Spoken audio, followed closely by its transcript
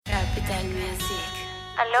Capital Music.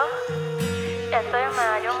 ¿Aló? Estoy en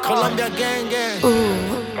Medallo. Colombia Gang Gang. Ooh,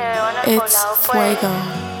 Te veo en el it's poblado, pues. Fuego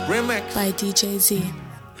Remix. by DJ Z.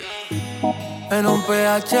 En un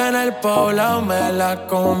PH en el poblado me la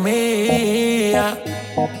comía.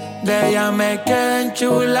 De ella me quedé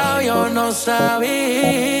enchulado, yo no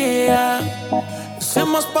sabía.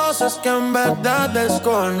 Hicimos cosas que en verdad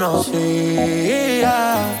desconocía.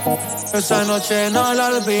 Esa noche no la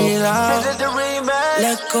olvida.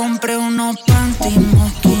 Le compré unos panty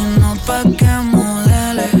mosquinos pa' que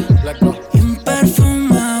modele y un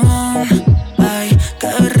perfume bon. Ay,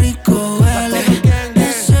 qué rico huele.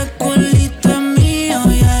 Ese culito es mío,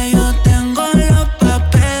 ya yo tengo los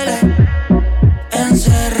papeles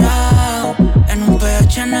encerrado en un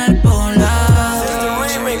PH en el poblado.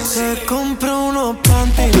 Se compró unos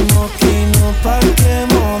panty mosquinos pa' que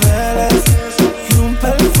modeles y un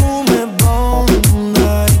perfume bon.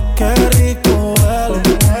 Ay, qué rico huele.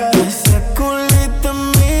 Ese culito es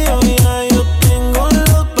mío, ya yo tengo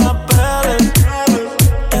los papeles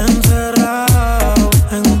encerrado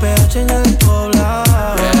en un PH en el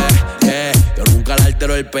poblado. Yo nunca le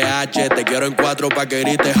altero el pH. Te quiero en 4 pa' que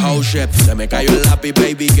grites house shit. Se me cayó el lápiz,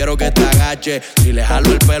 baby, quiero que te agache. Si le jalo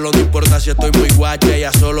el pelo, no importa si estoy muy guache.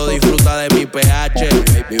 Ella solo disfruta de mi pH.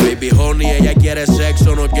 Mi baby honey, ella quiere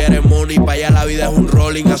sexo, no quiere money. Pa' allá la vida es un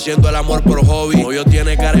rolling, haciendo el amor por hobby. Novio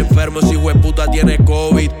tiene cara enfermo, ese hueputa tiene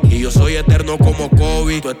COVID. Y yo soy eterno como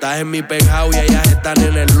COVID. Tú estás en mi penthouse y ellas están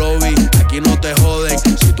en el lobby. Aquí no te joden,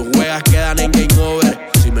 si tus juegas quedan en game over.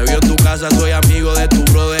 Si me vio en tu casa, soy amigo de tu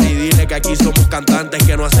brother. Y dile que aquí somos cantantes,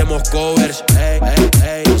 que no hacemos covers.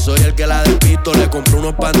 Yo soy el que la despisto. Le compré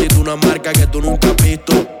unos pantitos, una marca que tú nunca has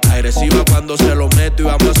visto. Agresiva cuando se lo meto. Y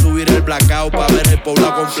vamos a subir el blackout pa' ver el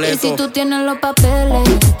poblado completo. Y si tú tienes los papeles,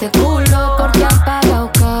 este culo, porque has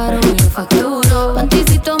pagado caro, yo facturo.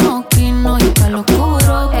 Panticito mosquino y palo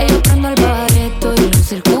oscuro, que yo prendo el bareto y lo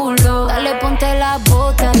circulo. Dale, ponte la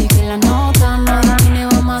bota, dije la nota. No adivine,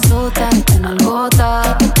 vamos a azotar esta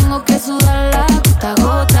nalgota. Que tengo que sudar la gota a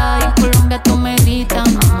gota. Y en Colombia tú me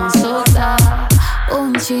gritas, mamá sota.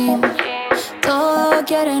 Un chin, todos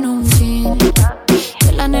quieren un chin.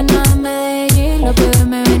 Que la nena de Medellín, los bebés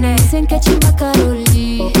me ven y dicen que chimba Karol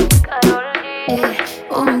G.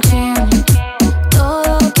 Un chin,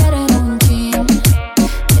 todos quieren un chin.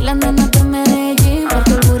 Que la nena de Medellín,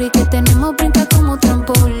 porque el booty que tenemos brinca como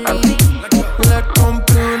trampolín. Le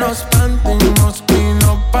compré unos panty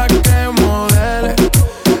mosquinos pa' que modele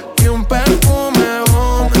y un perfume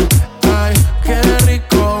bon. Ay, qué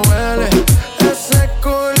rico huele. Ese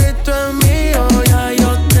culito es mío, ya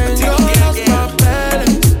yo tengo los papeles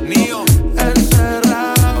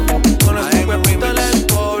encerrado con los huevitos del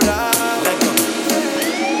poblado.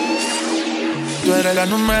 Tú eres la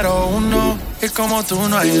número 1 y como tú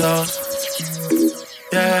no hay dos.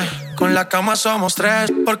 Yeah. Con la cama somos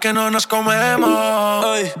 3 porque no nos comemos.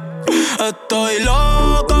 Ey, estoy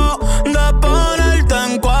loco de ponerte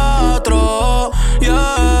en 4,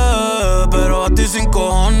 yeah, pero a ti sin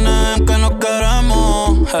cojones que nos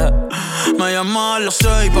queremos. Me llamas a las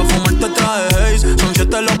 6 pa' fumarte traje Haze. Son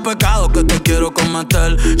 7 los pecados que te quiero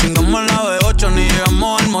cometer. Chingamos a la B8 ni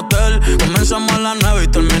llegamos al motel. Comenzamos a las 9 y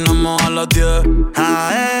terminamos a las 10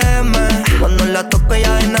 AM, cuando la toco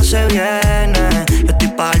ya de nada se viene. Yo estoy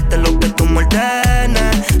pa' darte lo que tú me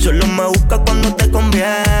ordenes. Solo me busca cuando te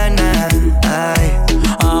conviene. Ay.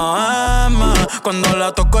 AM, cuando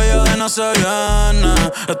la toco ya de nada se viene.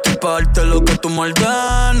 Estoy pa' darte lo que tú me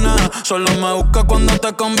ordenes. Solo me busca cuando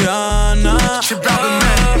te conviene.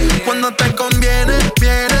 Cuando te conviene,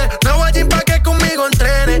 viene. No voy allí pa' que conmigo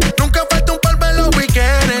entrene. Nunca falta un polvo en los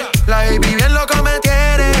weekends. La baby bien loco me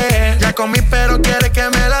tiene. Ya comí pero quiere que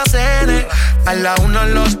me la cene. A la 1,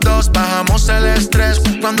 los 2, bajamos el estrés.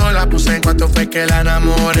 Cuando la puse en 4 fue que la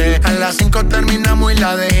enamoré. A las 5 terminamos y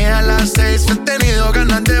la dejé a las 6. He tenido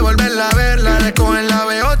ganas de volverla a ver. La recojo en la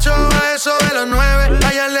B8 a eso de los 9.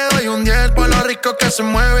 Allá le doy un 10 por lo rico que se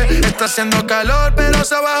mueve. Está haciendo calor pero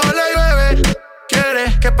se abajo le llueve.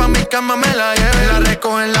 Quiere que pa' mi cama me la lleve. La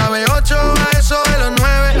recojo en la B8 a eso de los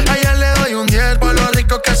 9. Allá le doy un 10 por lo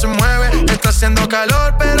rico que se mueve. Está haciendo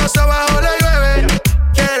calor pero se abajo le llueve.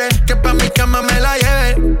 Quiere que pa' mi cama me la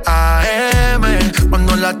lleve. AM,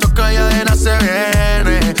 cuando la toco ya de nada se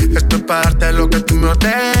viene. Esto es pa' darte lo que tú me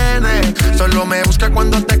ordenes. Solo me busca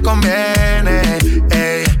cuando te conviene.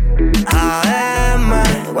 Ey. AM,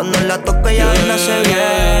 cuando la toco ya de nada se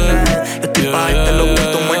viene. Yo estoy pa' darte lo que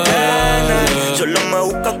tú me ordenes. Solo me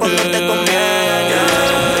busca cuando te conviene.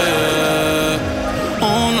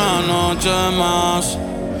 Una noche más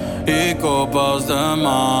y copas de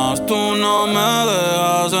más. Tú no me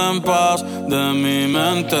dejas en paz. de mi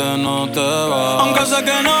mente no te vas. Aunque sé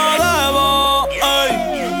que no debo,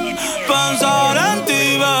 ey, pensar en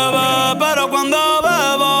ti, bebé, pero cuando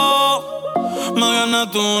bebo me viene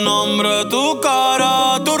tu nombre, tu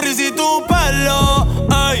cara, tu risa y tu pelo.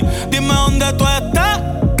 Ey, dime dónde tú estás,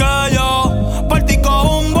 que yo por ti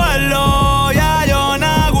cojo un vuelo. Ya yo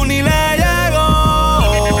nago ni le llego,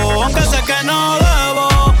 aunque sé que no debo,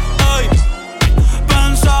 ey,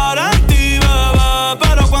 pensar en ti, bebé,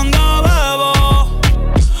 pero cuando bebo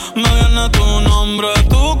me viene tu nombre,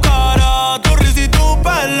 tu cara, tu risa y tu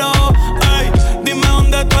pelo. Ey, dime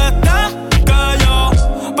dónde tú estás, que yo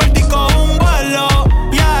por ti cojo un vuelo.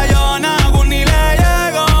 Ya yo nago ni le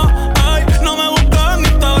llego. Ey, no me busques en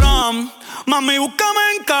Instagram, mami, búscame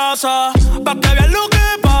en casa, pa' que veas lo que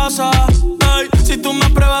pasa. Ey, si tú me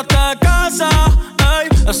pruebas te casa, ey,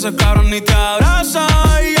 ese cabrón ni te abraza.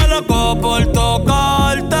 Y yo loco por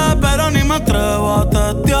tocarte, pero ni me atrevo a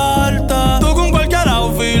testearte. Tú con cualquier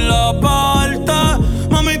outfit la parte,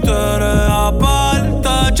 mami, tú eres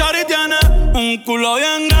aparte. Chari tiene un culo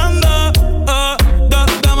bien grande,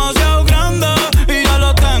 demasiado grande. Y ya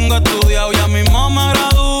lo tengo estudiado, ya mismo me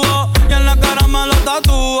graduó. Y en la cara me lo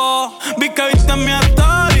tatúo. Vi que viste mi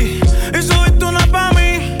story y subiste una pa'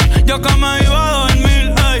 mí. Yo que me iba a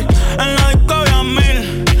dormir, ey, en la disco había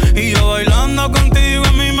 1000. Y yo bailando contigo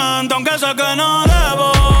en mi mente, aunque sé que no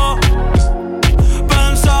debo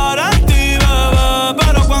pensar en ti, bebé,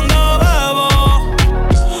 pero cuando bebo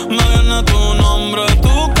me viene tu nombre,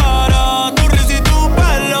 tu cara, tu risa y tu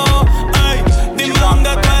pelo. Ey, dime dónde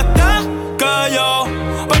tú estás, que yo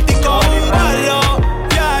por ti cojo un vuelo.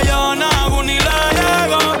 Ya yo nago ni le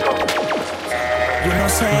llego. Yo no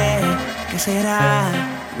sé qué será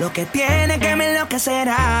lo que tiene que me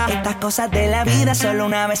enloquecerá. Estas cosas de la vida solo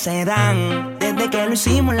una vez se dan. Desde que lo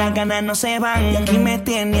hicimos las ganas no se van. Y aquí me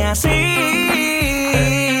tiene así.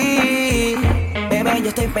 Bebé, yo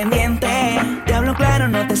estoy pendiente. Te hablo claro,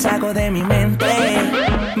 no te saco de mi mente.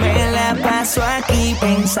 Me la paso aquí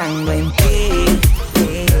pensando en ti,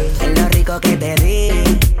 en lo rico que te di,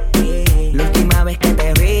 la última vez que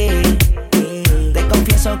te vi. Te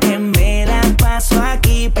confieso que me la paso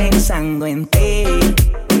aquí pensando en ti,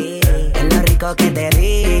 en lo rico que te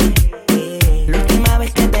di, la última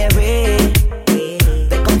vez que te vi.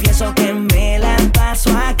 Te confieso que me la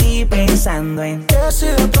paso aquí pensando en ti. Que si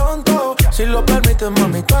de pronto, si lo permites,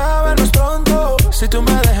 mami, para vernos pronto. Si tú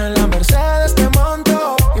me dejas en la Mercedes te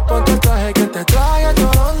monto y ponte el traje que te trae a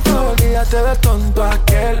Toronto. Olvídate del tonto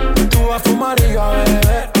aquel, tú vas a fumar y yo a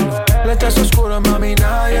beber. Lentes oscuros, mami,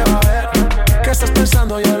 nadie va a ver. ¿Qué estás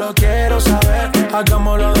pensando? Yo lo quiero saber.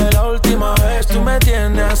 Hagámoslo de la última vez. Tú me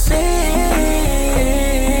tienes así,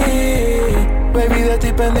 baby, de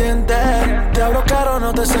ti pendiente. Te hablo claro,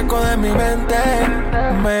 no te saco de mi mente.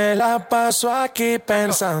 Me la paso aquí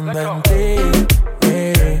pensando en ti,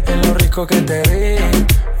 en lo rico que te vi,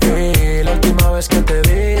 la última vez que te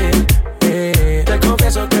vi. Te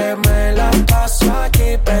confieso que me la paso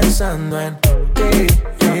aquí pensando en ti,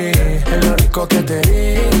 en lo rico que te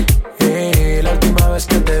vi, la última vez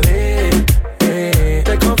que te vi.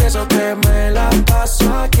 Te confieso que me la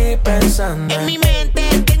paso aquí pensando en mi mente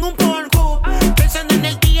tengo un polvo, pensando en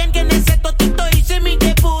el día en que en ese totito hice mi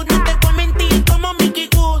debut. No te voy a mentir como Mickey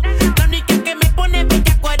Wood, la única que me pone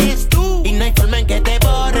bellaco eres tú. Y no hay forma en que te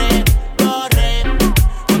borre, corre.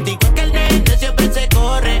 Contigo es que el nene siempre se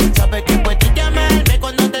corre. Sabes que puedes llamarme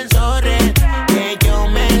cuando te enzorre. Que yo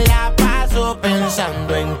me la paso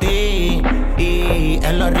pensando en ti y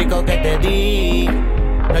en lo rico que te di,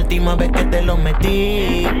 la última vez que te lo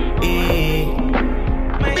metí.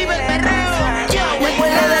 ¡Vive el perreo! Me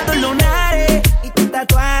acuerdo de tus lunares y tu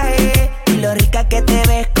tatuaje y lo rica que te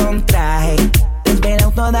ves con traje.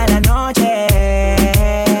 Desvelado toda la noche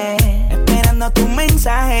esperando tu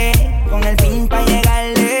mensaje, con el fin pa'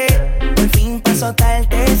 llegarle, por fin pa'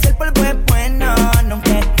 soltarte. Si el polvo es bueno,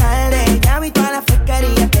 nunca es tarde. Ya vi toda la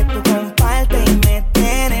fresquería que tú compartes y me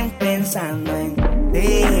tienen pensando en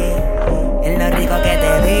ti, en lo rico que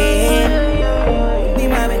te di.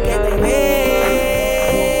 Dime a ver que te ve.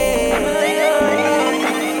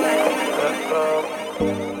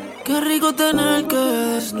 Qué rico tener que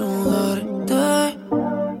desnudarte.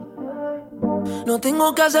 No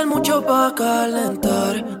tengo que hacer mucho pa'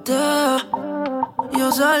 calentarte.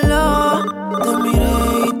 Yo solo te miré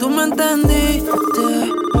y tú me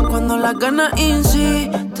entendiste. Cuando las ganas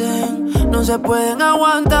insisten, no se pueden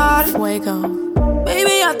aguantar. Fuego.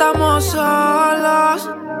 Baby, ya estamos solos,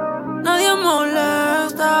 nadie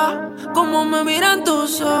molesta. Como me miran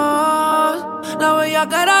tus ojos, la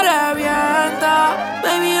bellaquera revienta.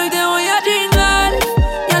 Baby, hoy te voy a chingar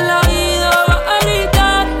y al oído vas a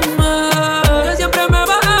gritarme que siempre me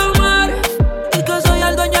vas a amar.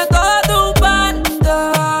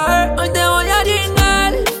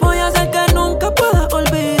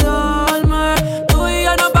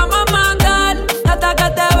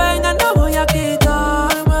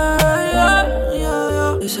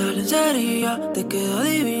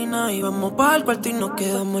 esquina y vamos pa'l cuarto y nos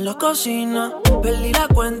quedamos en la cocina. Perdí la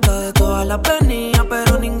cuenta de todas las venidas,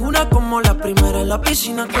 pero ninguna como la primera en la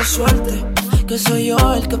piscina. Qué suerte, que soy yo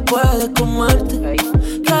el que puede comerte.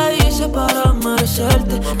 ¿Qué hice para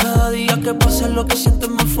merecerte? Cada día que pasa lo que sientes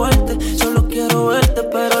más fuerte. Solo quiero verte,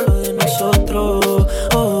 pero lo de nosotros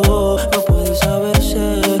no puede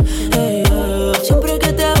saberse. Siempre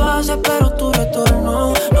que te vas espero tu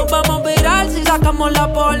retorno. Nos vamos a virar si sacamos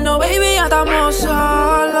la porno. Baby, ya estamos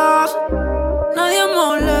solos, nadie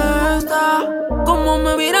molesta. Como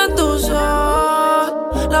me miran tus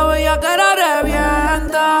ojos, la bellaquera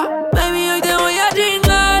revienta. Baby, hoy te voy a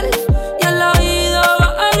chingar y en la vida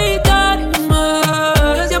vas a gritarme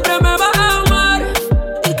que siempre me vas a amar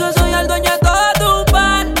y que soy el dueño de toda tu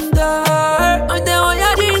parte. Hoy te voy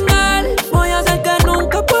a chingar, voy a hacer que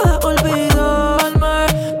nunca puedas olvidarme.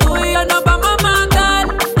 Tú y yo nos vamos a matar,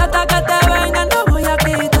 hasta que te vengan no voy a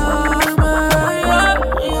quitarme.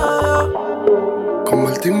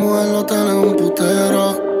 Convertimos el hotel en un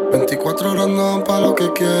putero. 24 horas no dan pa' lo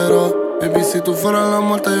que quiero. Baby, si tú fueras la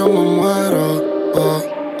muerte yo me muero.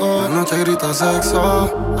 La noche grita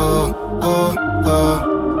sexo.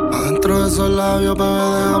 Adentro de esos labios, bebé,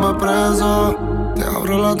 déjame preso. Te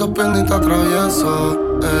abro las dos piernas y te atravieso.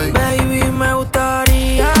 Ey. Baby, me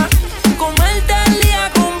gustaría comerte el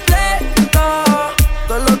día completo.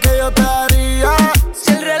 Todo lo que yo te haría.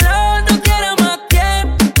 Si el reloj no quiere más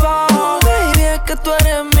tiempo. Baby, es que tú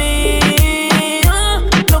eres mía,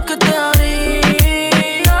 lo que te haría.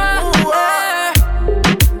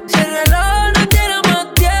 Si el reloj no tiene más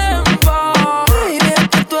tiempo. Baby, es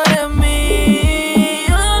que tú eres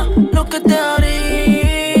mía, lo que te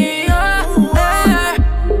haría.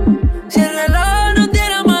 Si el reloj no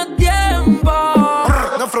tiene más tiempo.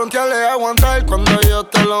 No fronteales aguantar cuando yo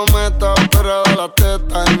te lo meta. Pero de la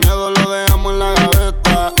teta, el miedo lo dejamos en la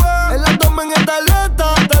gaveta. En la toma en esta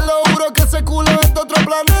atleta, te lo juro que ese culo es de otro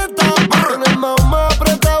planeta. En el más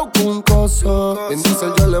apretado que un coso. En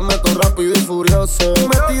diesel yo le meto rápido y furioso.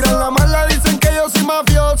 Me tiran la mala, dicen que yo soy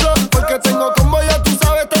mafioso. Porque tengo combo, ya tú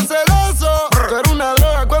sabes, tan celoso. Tú eres una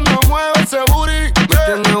droga cuando mueves ese booty. Me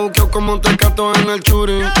tienes buqueo como un tecato en el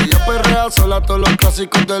churi. Ella perrea sola todos los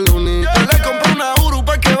clásicos del uni. Yo le compré una Uru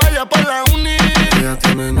pa' que vaya pa' la uni. Ella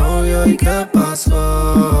tiene novio y ¿qué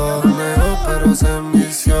pasó? Negó pero se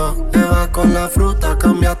envició. Te vas con la fruta,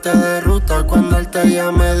 cambiaste de ruta. Cuando él te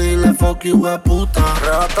llame dile fuck you, hueputa.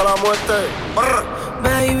 Real hasta la muerte.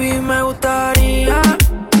 Baby, me gustaría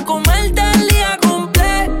comerte el día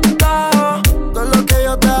completo. Todo lo que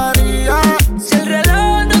yo te haría. Si el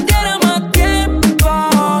reloj no tiene más tiempo.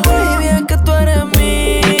 Baby, es que tú eres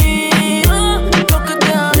mía, lo que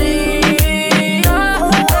te haría.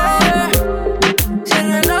 Si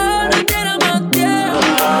el reloj no tiene más tiempo.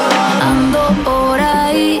 Ando por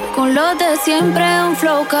ahí con los de siempre, un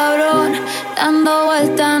flow cabrón. Dando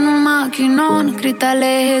vuelta en un maquinón, cristal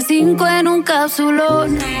eje 5 en un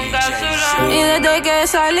capsulón. Y desde que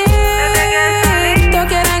salí, todos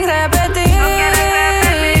quieren repetir.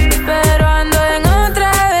 Pero ando en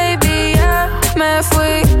otra, baby, ya me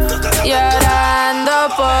fui. Y ahora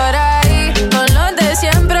ando por ahí con los de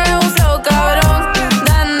siempre, un flow cabrón.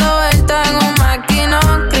 Dando vuelta en un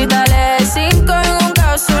maquinón, cristal eje 5 en un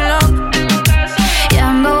capsulón. Y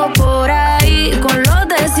ando por ahí con los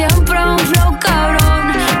de siempre, un flow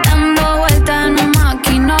cabrón. Dando vuelta en un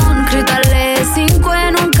maquinón, cristales 5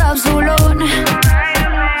 en un capsulón.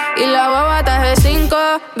 Y la baba está de 5,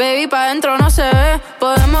 baby, pa' dentro no se ve.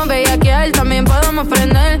 Podemos bellaquear, también podemos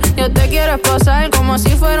prender. Yo te quiero esposar como si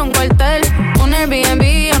fuera un cuartel. Un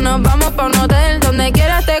Airbnb o nos vamos pa' un hotel. Donde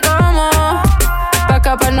quieras te como. Pa'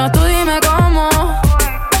 escaparnos tú dime cómo.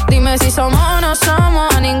 Dime si somos o no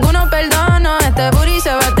somos. A ninguno perdono. Este booty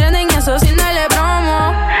se va trending y eso sin darle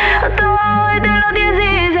promo. Hasta abajo desde los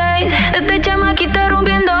 16. Este chamaquita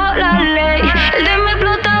rompiendo la ley. El de me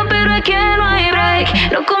explotó, pero es que no hay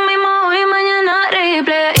break. Lo comimos hoy, mañana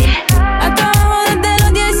replay. Hasta abajo desde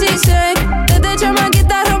los 16. Este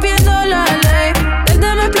chamaquita rompiendo la ley. El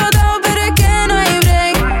de me explotó, pero es que no hay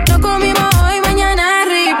break. Lo comimos hoy, mañana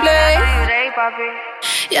replay.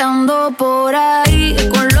 Y ando por ahí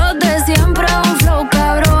con los de siempre, un flow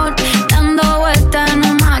cabrón. Dando vuelta en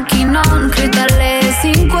un maquinón, cristales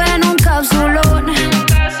 5 en un capsulón.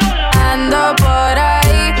 Ando por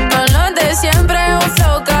ahí con los de siempre, un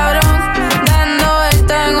flow cabrón. Dando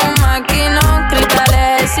vuelta en un maquinón,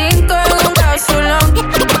 cristales 5 en un capsulón.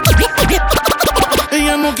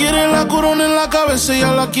 Ella no quiere la corona en la cabeza,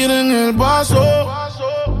 ella la quiere en el vaso.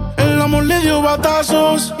 El amor le dio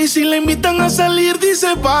batazos y si la invitan a salir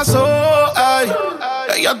dice paso. Ay,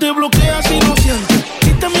 ella te bloquea si no siente y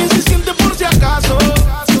también se siente por si acaso.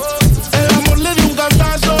 El amor le dio un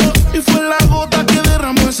cantazo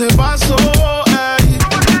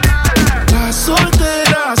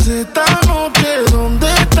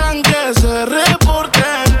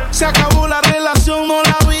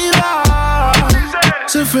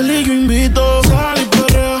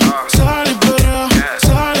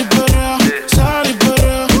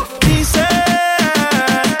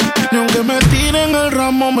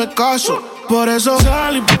eso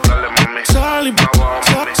sal y sal y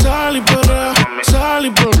perrea, sal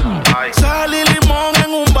y limón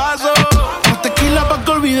en un vaso. Más tequila pa'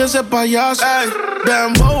 que olvide ese payaso. Ey,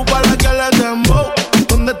 dembow, pa' la que le dembow.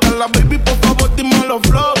 ¿Dónde está la baby? Por favor, dime los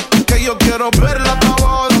flow. Que yo quiero verla, está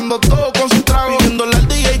abajo dando todo con su trago. Pidiéndole al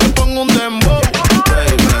DJ que ponga un dembow.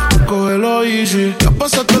 Baby, cógelo easy. Ya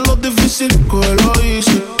pasaste lo difícil, cógelo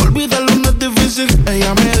easy. Olvídalo, no es difícil.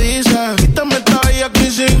 Ella me dice, quítame esta bella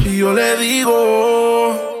crisis. Y yo le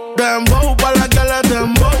digo, dembow, pa' la que le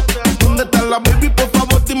dembow. ¿Dónde está la baby? Por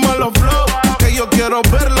favor, dime los flow. Que yo quiero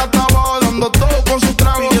verla, está abajo dando todo con su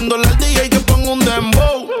trago. Pidiéndole al DJ que ponga un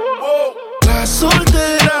dembow. Las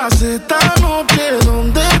solteras esta noche,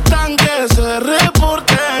 ¿dónde están? Que se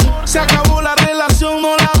reporten. Se acabó la relación,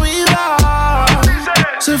 no la vida.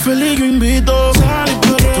 Sé feliz, yo invito. Sal y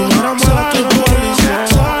perrea, tú no eras mala, tú eres policía.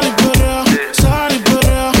 Sal y perrea, sal y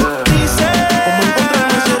perrea. Dice, como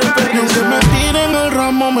encontrarme si eres perrea. Y aunque me tiren el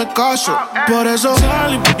ramo, me caso. Por eso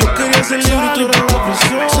sal y yo quería ser libre y tú eres la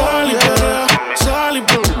prisión. Sal y perrea, sal y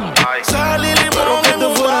perrea. Sal y limón en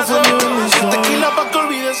un vaso. Tequila pa' que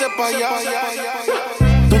olvide ese payaso.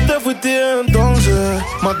 Tú te fuiste entonces,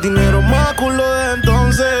 más dinero, más culo de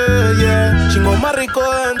entonces, yeah. Chingo más rico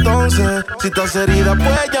de entonces. Si estás herida,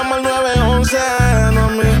 puedes llamar 911,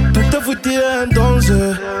 mami. Tú te fuiste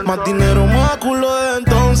entonces, más dinero, más culo de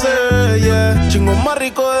entonces, yeah. Chingo más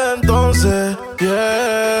rico de entonces,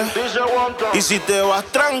 yeah. Y si te vas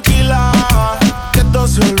tranquila, que todo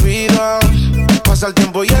se olvida. Pasa el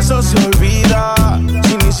tiempo y eso se olvida.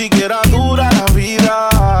 Si ni siquiera dura la vida,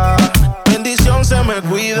 bendición se me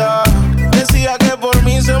cuida. Decía que por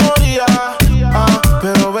mí se moría,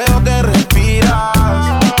 pero veo que respiras.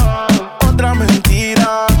 Otra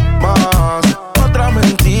mentira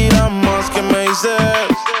más que me dices.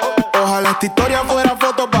 Ojalá esta historia fuera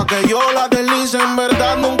foto pa' que yo la deslice. En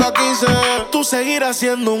verdad nunca quise tú seguir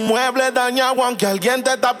haciendo un mueble dañado aunque alguien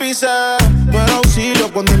te tapice. No era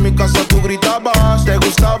auxilio cuando en mi casa tú gritabas. Te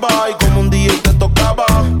gustaba y como un día te tocaba.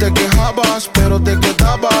 Te quejabas pero te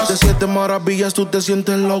quedabas. De 7 maravillas tú te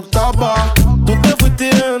sientes la octava. Tú te fuiste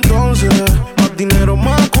entonces, más dinero,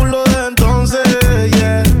 más culo de entonces,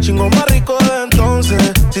 yeah. Chingo más rico de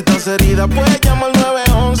entonces. Si estás herida puedes llamar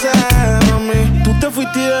 911, mami. Tú te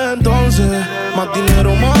fuiste entonces, más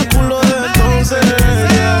dinero, más culo de entonces,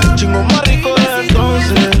 yeah. Chingo más rico de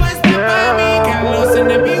entonces, yeah. Que los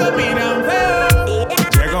enemigos miran feo.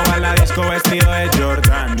 Llego a la disco vestido de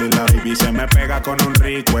Jordan y la baby se me pega con un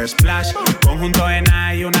rico splash. Conjunto en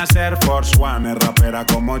y una Air Force One. Es rapera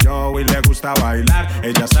como yo y le gusta bailar.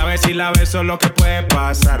 Ella sabe si la beso lo que puede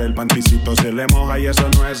pasar. El panticito se le moja y eso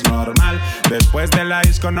no es normal. Después de la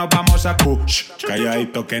disco nos vamos a Kush.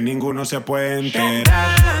 Calladito que ninguno se puede enterar.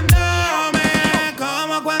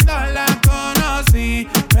 Como cuando la conocí,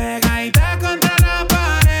 pegadita contra la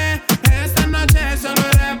pared. Esta noche solo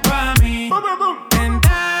eres pa' mí.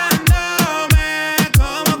 Tentándome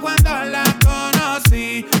como cuando la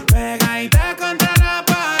conocí, pegadita contra la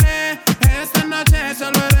pared. Esta noche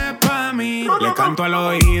solo eres pa' mí. Le canto al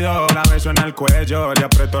oído, la beso en el cuello, le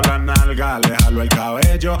aprieto la nalga, le jalo el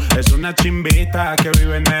cabello. Es una chimbita que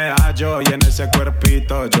vive en Medallo y en ese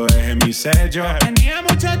cuerpito yo dejé mi sello. Tenía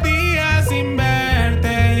muchos días sin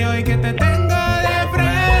verte y hoy que te tengo de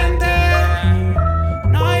frente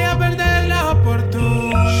no voy a perder la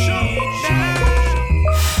oportunidad.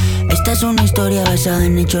 Esta es una historia basada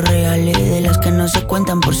en hechos reales, de las que no se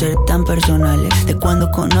cuentan por ser tan personales. De cuando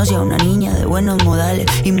conocí a una niña de buenos modales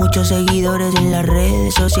y muchos seguidores en las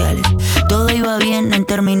redes sociales. Todo iba bien en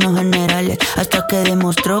términos generales, hasta que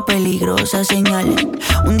demostró peligrosas señales.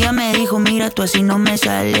 Un día me dijo, mira, tú así no me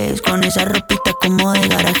sales, con esa ropita como de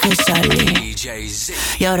garaje sale.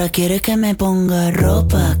 Y ahora quiere que me ponga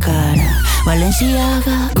ropa cara.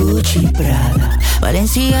 Valenciaga, Gucci, Prada.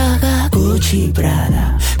 Valenciaga, Gucci,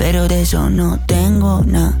 Prada. Pero de eso no tengo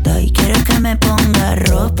nada. Y quiere que me ponga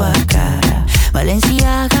ropa cara.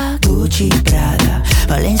 Valenciaga, Gucci, Prada.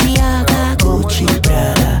 Valenciaga, Gucci,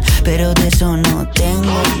 Prada. Pero de eso no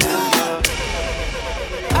tengo nada.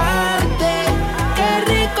 Antes, qué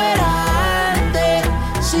rico era antes.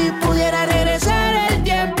 Si pudiera regresar el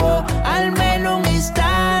tiempo, al menos un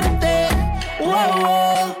instante.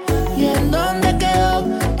 Wow. ¿Y en dónde quedó?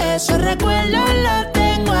 Esos recuerdos los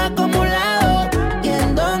tengo acumulados. ¿Y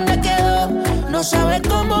en dónde quedó? No sabes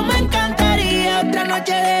cómo me encantaría otra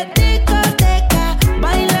noche de discoteca,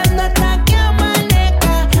 bailando hasta que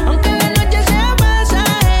amanezca. Aunque la noche sea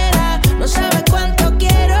pasajera, no sabes cuánto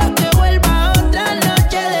quiero que vuelva otra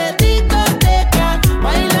noche de discoteca,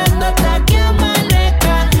 bailando hasta que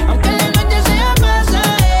amanezca. Aunque la noche sea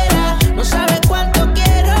pasajera, no sabes cuánto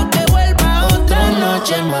quiero que vuelva otra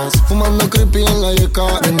noche más. Fumando creepy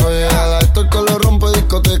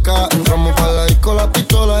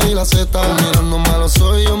mirándome a los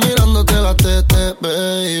ojos, yo mirándote la tete,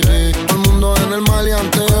 baby. Todo el mundo en el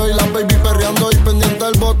maleanteo y la baby perreando y pendiente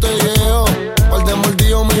del botelleo. Par de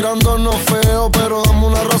mordidos mirándonos feo, pero dame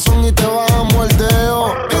una razón y te bajamos el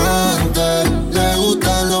dedo. Cante, le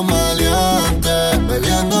gustan los maleantes,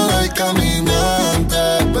 peleando del caminante,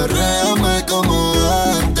 perréame como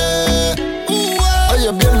antes. Hoy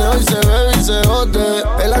es viernes, hoy se bebe y se jote,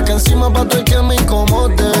 pela que encima pa' todo el que me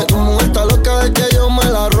incomode. Tu mujer está loca de que yo me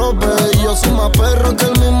la robe, y yo soy más perro que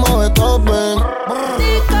el mismo Beethoven.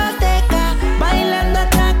 Discoteca, bailando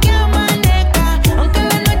hasta que amanezca, aunque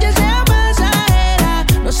la noche sea pasajera.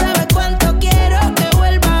 No sabes cuánto quiero que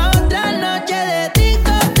vuelva otra noche de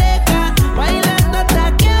discoteca, bailando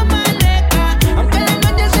hasta que amanezca, aunque la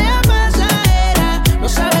noche sea pasajera. No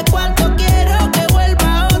sabes cuánto quiero que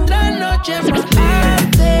vuelva otra noche más.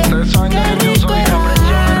 Qué rico era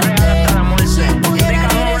antes, si pudiera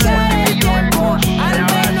regresar el tiempo, al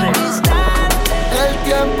menos un instante. El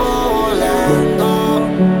tiempo volando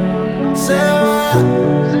se va.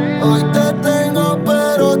 Hoy te tengo,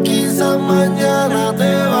 pero quizás mañana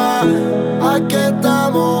te va. ¿A qué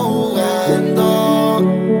estamos jugando?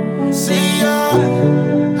 Si ya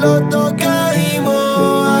los dos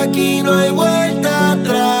caímos, aquí no hay vuelta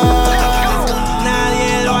atrás.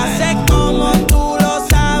 Nadie lo hace como tú lo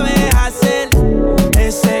sabes hacer.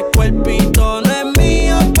 Ese cuerpito no es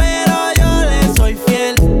mío, pero yo le soy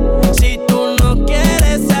fiel. Si tú no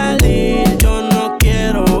quieres salir, yo no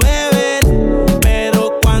quiero beber,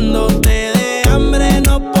 pero cuando te dé hambre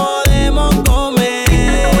no podemos comer.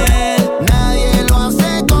 Nadie lo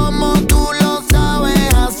hace como tú lo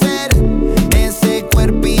sabes hacer. Ese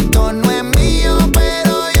cuerpito no es mío,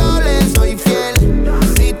 pero yo le soy fiel.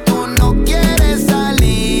 Si tú no quieres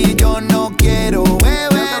salir, yo no quiero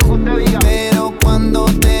beber, pero cuando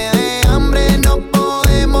te dé hambre no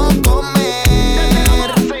podemos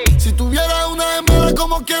comer. Si tuviera una hembra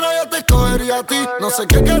como quiera, yo te escogería a ti. No sé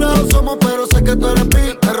qué carajo somos, pero sé que tú eres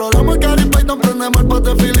pi. Te rolamos el Cari Python, prendemos el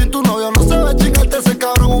patefil y tu novio no sabe chingarte ese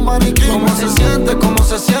cabrón un maniquí. ¿Cómo se siente? ¿Cómo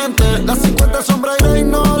se siente? Las 50 sombras y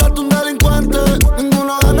no, date un delincuente.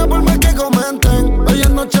 Ninguno gana por más que comenten. Hoy es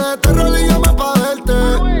noche de terror y llama pa'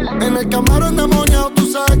 verte. En el camarón endemoniado, tú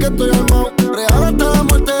sabes que estoy armado. Real hasta la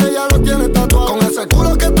muerte, ella lo tiene tatuado. Con ese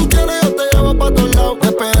culo que tú tienes, yo te llevo pa' todos lados.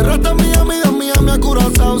 De PR hasta Miami a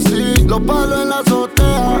Curazao, sí. Los palos en la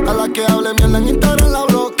azotea, a la que hable mierda en Instagram la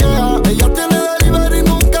bloquea. Ella tiene delivery y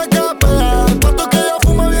nunca capea. El pato que ella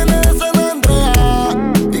fuma viene de San Andrea.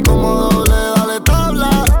 Y como doble dale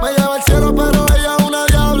tabla, me lleva al cielo pero ella es una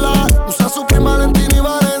diabla. Usa su prima Valentina y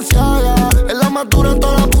Valenciaga, es la más dura en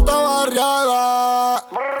toda la puta barriada.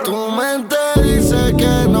 Tu mente dice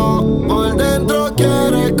que no, por dentro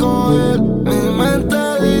quiere coger. Mi mente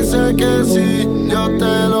dice que sí, yo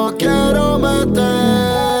te lo quiero meter.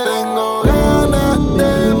 Tengo ganas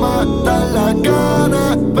de matar la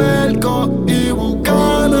cana, Pelco y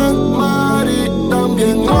Buchanan, Mari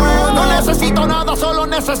también. No necesito nada, solo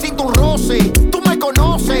necesito un roce. Tú me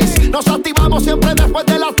conoces, nos activamos siempre después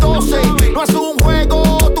de las 12. No es un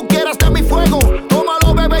juego, tú quieres de mi fuego.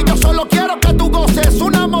 Tómalo, bebé, yo solo quiero que tú goces.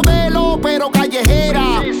 Una modelo, pero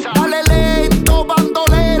callejera. Dale lento,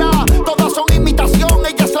 bandolera. Todas son imitación,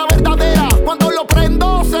 ella es la verdadera. Cuando lo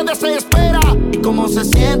prendo, se desespera. ¿Y cómo se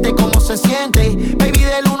siente? ¿Cómo se siente? Baby,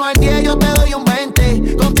 del 1 al 10 yo te doy un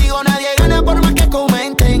 20. Contigo nadie gana por más que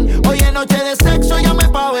comenten. Hoy es noche de sexo, llame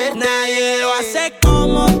pa' verte. Nadie lo hace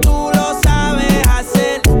como tú lo sabes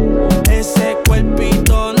hacer. Ese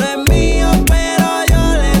cuerpito no es mío, pero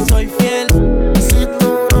yo le soy fiel. Si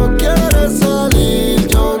tú no quieres salir,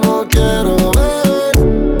 yo no quiero beber,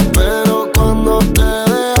 pero cuando te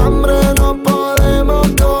dé hambre no podemos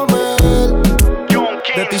comer.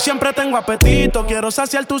 De ti siempre tengo apetito, quiero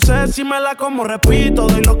saciar tu sed si me la como, repito.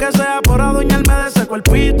 Doy lo que sea por adueñarme de ese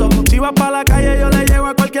cuerpito. Si vas pa' la calle yo le llevo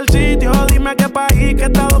a cualquier sitio. Dime qué país, qué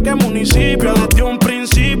estado, qué municipio. Desde un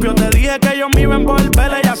principio te dije que yo me iba a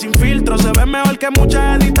envolver, ella sin filtro. Se ve mejor que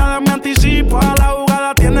muchas editadas, me anticipo. A la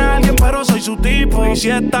jugada tiene alguien pero soy su tipo. Y si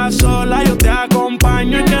estás sola yo te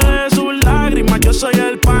acompaño. Y que de sus lágrimas yo soy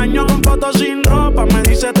el paño. Con fotos sin ropa me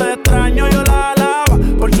dice te extraño. Yo la alaba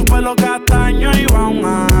por su pelo castaño. Y va un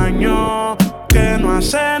año que no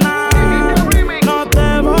hace nada. Nos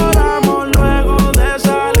devoramos luego de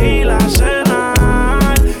salir a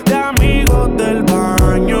cenar. De amigos del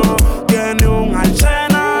baño tiene un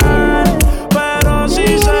arsenal, pero si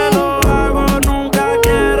se lo hago nunca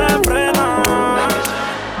quiere frenar.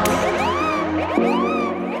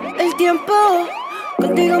 El tiempo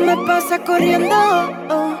contigo me pasa corriendo.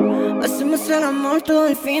 Hacemos el amor todo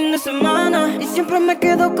el fin de semana y siempre me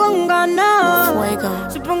quedo con ganas.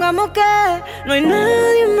 Supongamos que no hay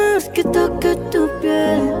nadie más que toque tu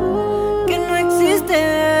piel, que no existe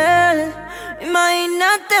él.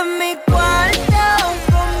 Imagínate en mi cuarto,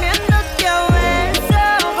 comiéndote a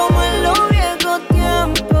besos, como en los viejos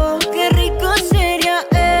tiempos. Qué rico sería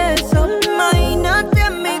eso. Imagínate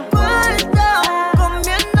en mi cuarto,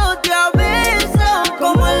 comiéndote a besos,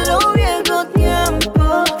 como en los viejos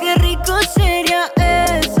tiempos. Qué rico sería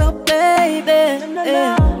eso, baby.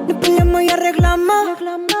 Nos peleamos y arreglamos,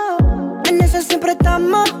 en eso siempre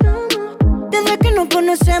estamos, desde que nos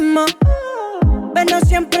conocemos. Pero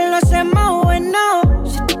siempre lo hacemos bueno.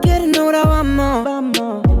 Si tú quieres nos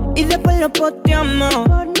grabamos, y después lo posteamos,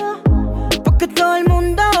 porque todo el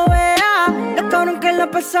mundo vea lo cabrón que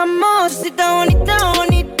la pasamos. Si está bonita,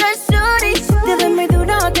 bonita, sorry. Si te doy muy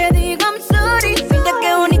duro, te digo I'm sorry. Mira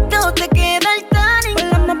qué bonito te queda el tanning.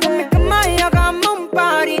 Volamos por mi cama y hagamos un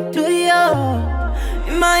party tú y yo.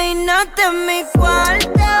 Imagínate en mi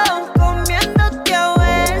cuarto, comiéndote a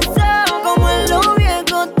besos, como en los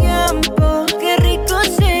viejos tiempos. Qué rico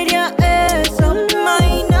sería eso.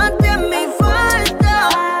 Imagínate en mi cuarto,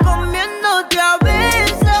 comiéndote a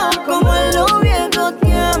besos, como en los viejos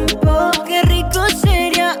tiempos. Qué rico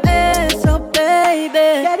sería eso,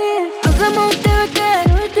 baby. Hagamos un TBT,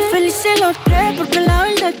 felices los tres, porque la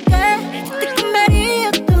verdad es que yo te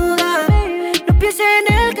cambiaría toda. No pienses en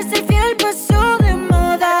él, que es el fiel paso de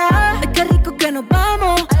moda. Ay, qué rico que nos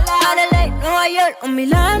vamos a LA, Nueva York o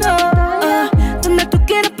Milano, donde tú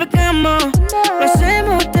quieras pegamos. Lo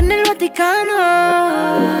hacemos hasta en el Vaticano.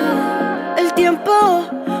 El tiempo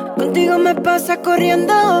contigo me pasa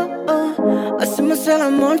corriendo. Hacemos el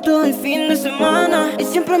amor todo el fin de semana y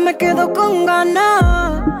siempre me quedo con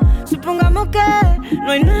ganas. Supongamos que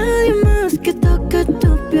no hay nadie más que toque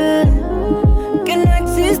tu piel, que no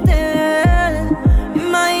existe él.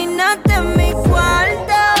 Imagínate en mi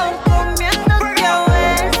cuarto, comiéndote a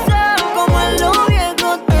besos, como en los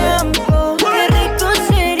viejos tiempos. Qué rico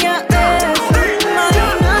sería eso.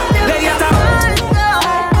 Imagínate en mi cuarto,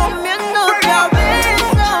 comiéndote a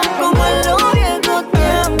besos, como en los viejos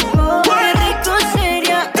tiempos. Qué rico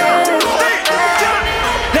sería eso.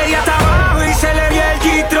 Le di hasta abajo y se le vio el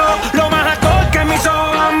gistro, lo más alcohol que mis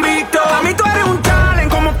ojos han visto. A mí tú eres un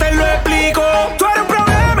talent, ¿cómo te lo explico? Tú eres un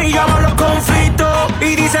problema y yo amo los conflictos.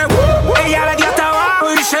 Y dice, ella le dio hasta abajo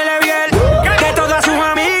y se le vio el de todas sus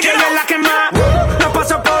amigas, ella es la que más nos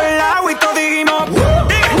pasó por el agua y todos dijimos,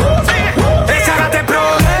 esa gata es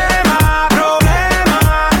problema, problema.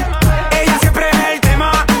 Ella siempre es el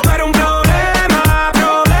tema, tú eres un problema,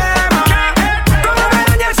 problema. Como me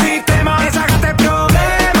daña el sistema, esa gata es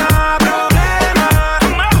problema,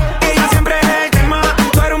 problema. Ella siempre es el tema,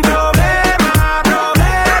 tú eres un problema,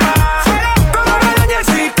 problema. Como me daña el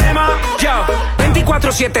sistema. Yo,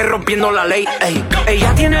 24/7 rompiendo la ley, ey.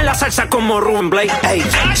 Ella tiene la salsa como Ruben Blake, ey.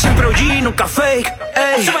 Siempre OG, nunca fake,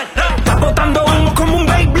 ey. Está botando humo como un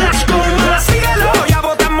babe blast, como la síguelo. Ya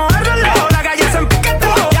botamos el reloj, la calle se empiquetó,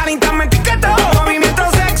 ya Linta me etiquetó. Movimiento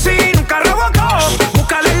sexy, nunca rebotó.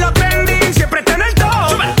 Búscale en los trending, siempre está en el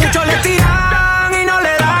top. Muchos le tiran y no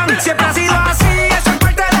le dan, siempre ha sido así, eso es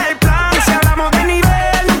parte del plan. Si hablamos de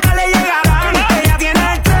nivel, nunca le llegarán. Ella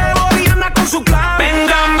tiene el trébol y anda con su clan.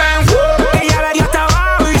 Vengan, ven, ella le dio hasta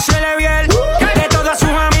abajo y se le vio el de todas sus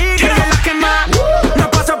amigas, ella es la que más nos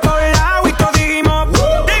pasó por el agua y todos dijimos,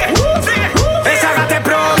 esa gata es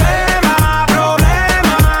problema,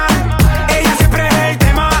 problema. Ella siempre es el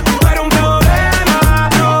tema, tú eres un problema,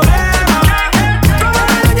 problema. Como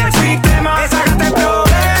me daña el sistema, esa gata es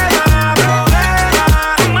problema,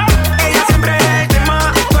 problema. Ella siempre es el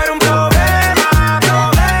tema, tú eres un problema,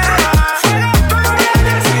 problema. Como me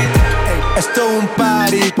daña el sistema. Esto es un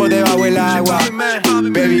party por debajo del agua.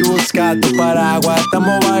 Baby, busca tu paraguas.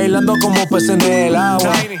 Estamos bailando como peces en el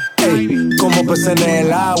agua. Ey, como peces en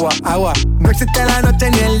el agua. Agua. No existe la noche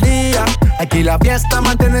ni el día. Aquí la fiesta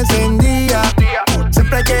mantiene encendida.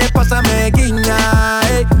 Siempre hay que pasarme guiña.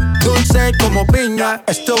 Ey, dulce como piña.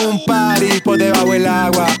 Esto es un party por debajo del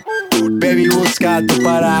agua. Baby, busca tu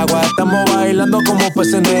paraguas. Estamos bailando como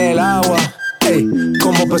peces en el agua. Ey,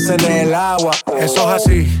 como peces en el agua. Eso es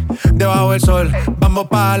así, debajo del sol. Vamos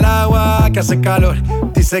para el agua que hace calor.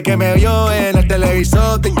 Dice que me vio en el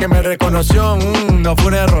televisor y que me reconoció. No fue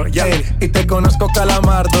un error, ya. Y te conozco,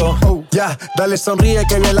 Calamardo. Ya, dale sonríe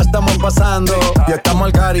que bien la estamos pasando. Ya estamos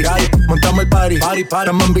al cari, montamos el party.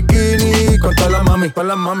 Estamos en bikini con todas las mami,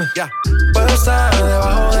 ya. Puedo estar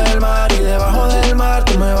debajo del mar y debajo del mar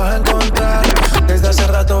tú me vas a encontrar. Desde hace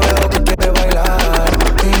rato veo que quieres bailar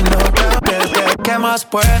y no cambies de ¿qué más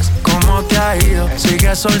pues? ¿Cómo te ha ido?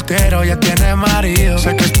 Sigues soltero, ya tienes marido.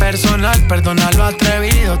 Sé que es personal, perdona lo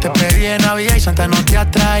atrevido. Te pedí en Navidad y Santa no te ha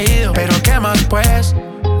traído. Pero ¿qué más pues?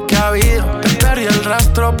 ¿Qué ha habido? Te perdí el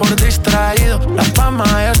rastro por distraído. La fama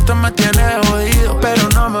de esto me tiene jodido, pero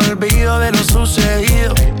no me olvido de lo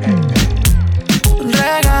sucedido.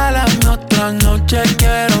 Regálame otra noche,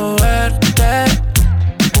 quiero verte.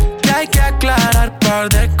 Que hay que aclarar par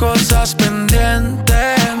de cosas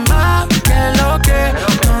pendientes. Más que lo que,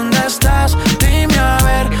 ¿dónde estás? Dime a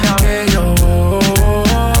ver que yo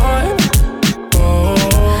voy.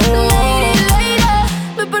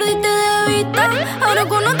 Me perdiste de vista. Ahora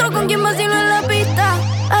con otro, ¿con quién vacilo en la pista?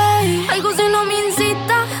 Ey, algo si no me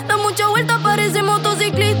incita. Da mucha vuelta, parece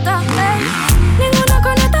motociclista. Ey, ninguna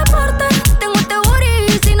con este porte. Tengo este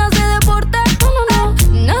booty sin hacer deporte. No,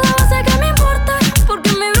 nada va a hacer que me importe.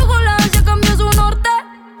 Porque mi brújula ya cambió su norte.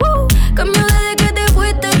 Cambió desde que te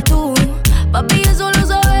fuiste tú. Papi, eso lo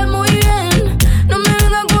sabes muy bien. No me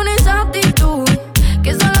vengas con esa actitud, que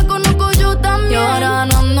esa la conozco yo también. Y ahora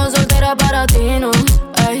no ando soltera para ti, no.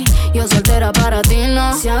 Ay, yo soltera para ti,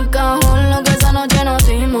 no. Se acabó lo que esa noche nos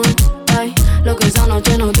dimos. Ay, lo que esa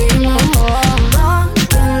noche nos dimos. Va,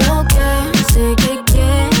 que lo que sé que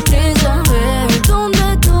quieres saber dónde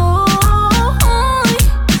estoy.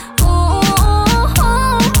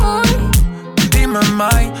 Dime,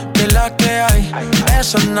 Mike, que la que hay.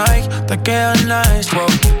 Esos Nike te quedan nice, wow.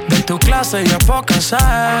 De tu clase ya pocas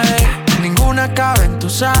hay. Ninguna cabe en tu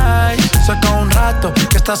size. Saca un rato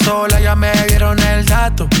que estás sola, ya me dieron el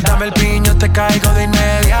dato. Dame el piño, te caigo de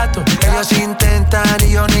inmediato. Ellos intentan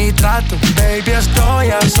y yo ni trato. Baby, estoy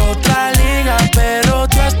a otra liga, pero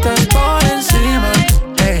tú estás por encima.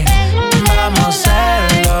 Hey, vamos a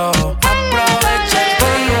hacerlo. Aprovecha el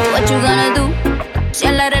What you gonna do? Si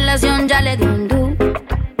a la relación ya le di un do.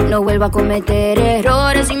 No vuelvo a cometer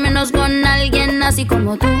errores y menos con alguien así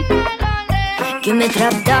como tú, que me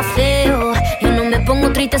trata feo. Yo no me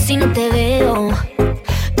pongo triste si no te veo.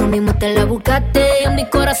 Tú mismo te la buscaste. En mi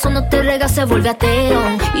corazón no te regas, se volgateo.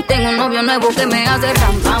 Y tengo un novio nuevo que me hace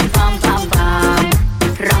ram, pam, pam, pam, pam.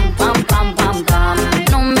 Ram, pam, pam, pam, pam.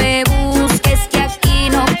 No me busques que aquí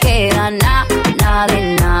no queda nada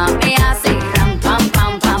de nada. Me hace ram, pam,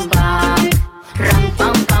 pam, pam, pam. Ram,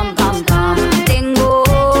 pam, pam, pam, pam. Tengo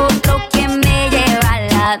otro que me lleva a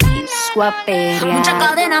la disco a pelear. Mucha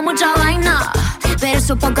cadena, mucha vaina, pero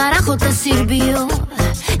eso pa' carajo te sirvió.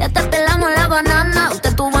 Ya te pelamos la banana.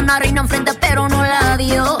 Usted tuvo una reina enfrente pero no la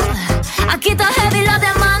dio. Aquí está heavy la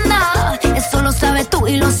demanda. Eso lo sabes tú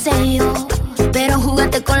y lo sé yo. Pero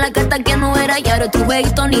jugaste con la carta que no era. Y ahora tu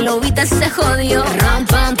jueguito ni lo viste, se jodió. Ram,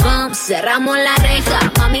 pam, pam, cerramos la reja.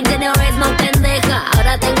 Mami tiene vez no pendeja.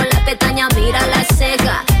 Ahora tengo la pestaña, mira la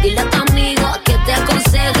ceja. Dile a tu amigo que te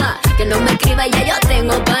aconseja que no me escriba, ya yo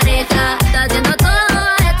tengo pareja. Está haciendo todo,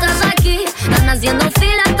 estás aquí. Están haciendo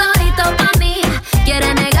fila todito pa' mí.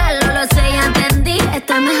 Quiere negarlo, lo sé, ya entendí.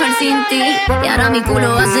 Estoy mejor sin ti. Y ahora mi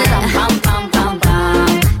culo hace ram, pam, pam, pam,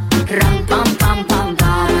 pam. Ram, pam, pam, pam,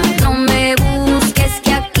 pam. No me busques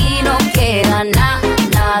que aquí no queda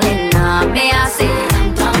nada de nada. Me hace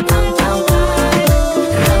ram, pam, pam, pam, pam.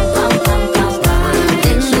 Ram, pam, pam, pam, pam.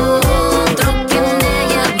 Tengo otro que me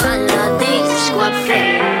lleva a la disco a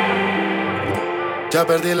Ya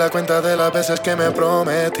perdí la cuenta de las veces que me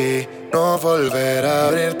prometí no volver a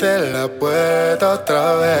abrirte la puerta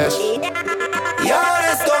otra vez. Y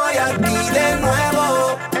ahora estoy aquí de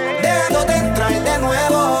nuevo, dejándote entrar de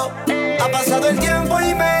nuevo. Ha pasado el tiempo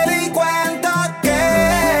y me di cuenta que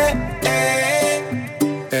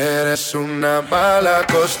eres una mala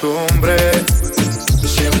costumbre.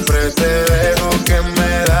 Siempre te dejo que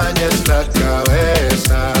me dañes la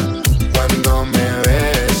cabeza cuando me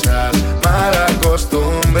besas. Mala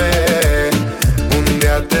costumbre. Un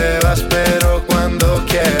día te vas pero cuando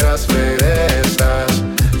quieras regresas.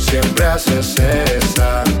 Siempre haces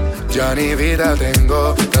esa. Ya ni vida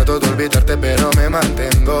tengo. Trato de olvidarte pero me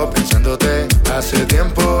mantengo pensándote. Hace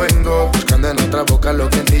tiempo vengo buscando en otra boca lo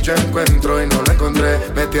que en ti yo encuentro y no lo encontré.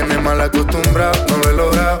 Me tienes mal acostumbrado, no lo he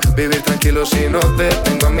logrado. Vivir tranquilo si no te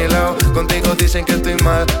tengo a mi lado. Contigo dicen que estoy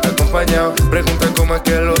mal acompañado. Preguntan cómo es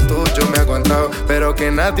que lo tuyo me ha aguantado. Pero que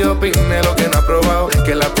nadie opine lo que no ha probado.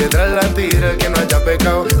 Que la piedra la tire el que no haya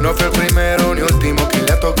pecado. No fue el primero ni último que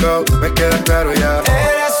le ha tocado. Me queda claro ya.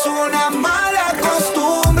 eres una mala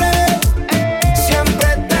costumbre. Siempre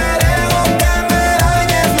te dejo que me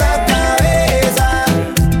dañes la cabeza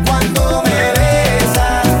cuando me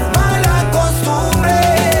besas. Mala costumbre.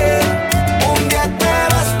 Un día te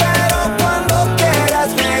vas pero cuando quieras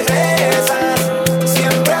regresas.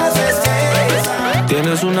 Siempre haces esa.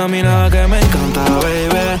 Tienes una mirada que me encanta,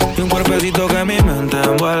 baby, y un cuerpecito que mi mente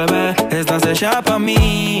envuelve. estás hecha pa'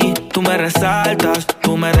 mí. Tú me resaltas,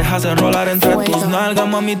 tú me dejas enrolar entre tus nalgas,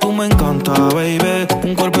 mami, tú me encanta, baby.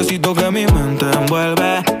 Un cuerpecito que mi mente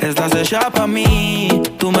envuelve. Estás hecha pa' mí,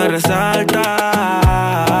 tú me resaltas.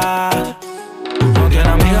 No tiene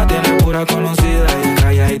amiga, tiene pura conocida. Y es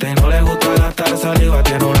calladita y no le gusta gastar saliva.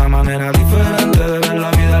 Tiene una manera diferente de ver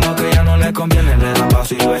la vida. Lo que ya no le conviene, le da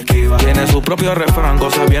paso y lo esquiva. Tiene su propio refrán,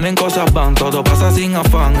 cosas vienen, cosas van. Todo pasa sin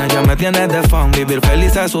afán, ella me tiene de fan. Vivir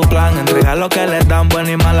feliz es su plan, entregar lo que le dan.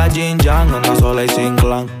 Buena y mala yin yang, anda sola y sin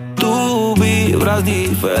clan. Tú vibras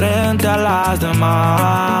diferente a las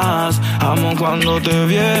demás. Amo cuando te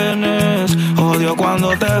vienes, odio cuando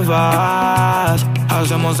te vas.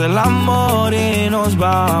 Hacemos el amor y nos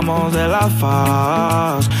vamos de la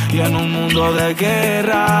faz. Y en un mundo de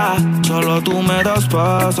guerra, solo tú me das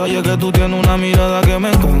paz. Oye, que tú tienes una mirada que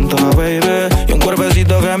me encanta, baby. Y un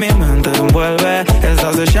cuerpecito que mi mente envuelve.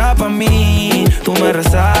 Estás hecha pa' mí, tú me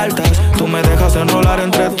resaltas. Tú me dejas enrolar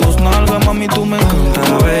entre tus nalgas, mami, tú me encanta,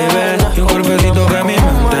 baby. Y un cuerpecito que mi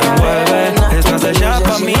mente envuelve. Estás hecha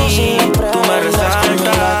pa' mí, tú me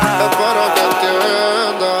resaltas. Espero que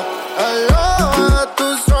entiendas.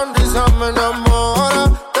 Tu sonrisa me enamora.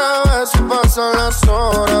 Te ves y pasan las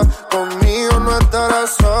horas. Conmigo no estarás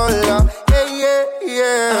sola.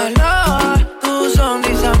 Tu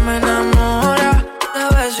sonrisa me enamora.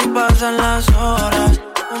 Te ves y pasan las horas.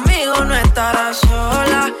 Conmigo no estarás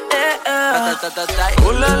sola.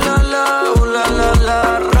 La la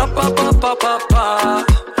la, rapa pa pa pa pa.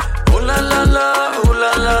 La la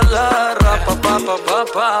la, rapa pa pa pa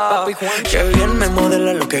pa. Que bien me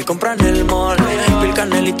modela lo que compra en el mall. Pil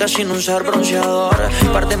canelita sin usar bronceador.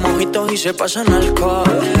 Par de mojitos y se pasan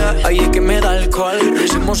alcohol. Ahí es que me da alcohol. Lo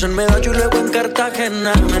hicimos en Medallo y luego en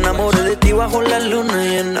Cartagena. Me enamoré de ti bajo la luna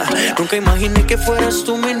llena. Nunca imaginé que fueras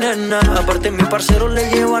tú mi nena. Aparte mi parcero le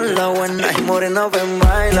llevan la buena. Y morena ven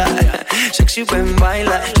baila, sexy ven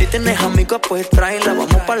baila. Si tienes amigos pues tráela.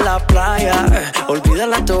 Vamos pa' la playa, olvida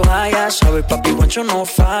la toalla. Sabes papi guancho no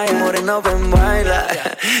falla. Morena ven baila,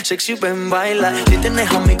 sexy ven baila. Si tienes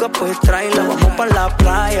amigos pues tráela. Vamos pa' la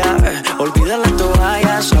playa, olvida la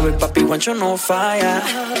toalla. Sabes papi guancho no falla.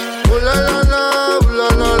 La la la,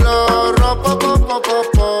 rapa pa pa pa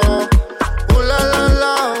pa. La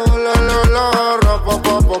la, rapa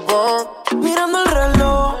pa pa pa. Mirando el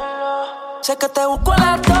reloj, sé que te busco a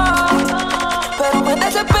las 2, pero me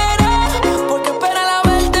desesperé porque esperar a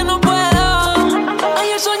verte no puedo.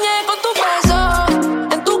 Ayer soñé con tu beso,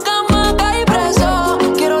 en tu cama caí preso.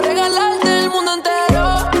 Quiero regalarte el mundo entero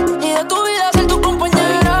y de tu vida ser tu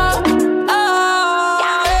compañero.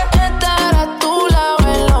 Estar a tu lado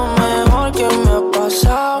es lo mejor que me ha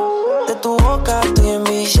pasado. De tu boca estoy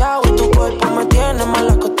enviciado y tu cuerpo me tiene mal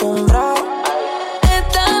acostumbrado.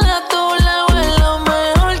 Estar a tu lado es lo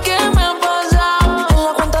mejor que me ha pasado. En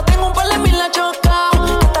la cuenta tengo un par de mil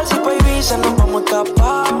chocados. ¿Qué tal si pa' Ibiza nos vamos a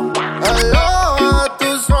escapar? Tu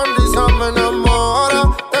sonrisa me enamora.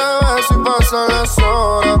 Te ves y pasan las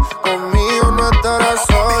horas. Conmigo no estarás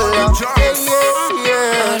sola. Tu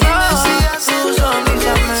sonrisa me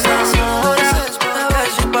enamora. Te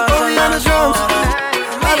ves y pasan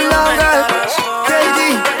las horas.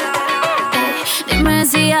 Dime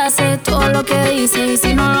si hace todo lo que dice y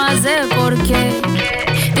si no lo hace, ¿por qué?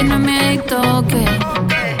 Tiene miedo que,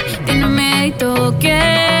 tiene miedo que.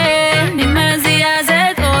 Dime si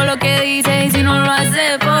hace todo lo que dice y si no lo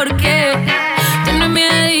hace, ¿por qué? Tiene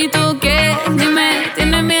miedo que, dime,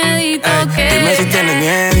 tiene miedo que. Dime si tienes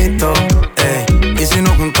miedito, y si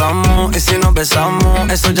nos juntamos, y si nos besamos,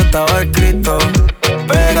 eso ya estaba escrito.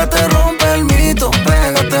 Pégate, rompe el mito,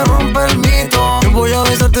 pégate, rompe el mito. Yo voy a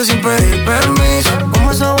besarte sin pedir permiso.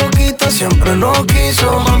 Como esa boquita siempre lo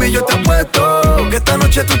quiso. Mami, yo te apuesto que esta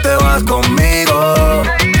noche tú te vas conmigo.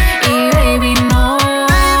 Y baby, no,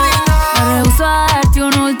 me rehuso a darte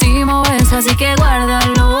un último beso, así que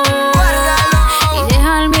guárdalo. Y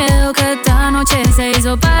deja el miedo que esta noche se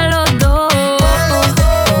hizo para los dos.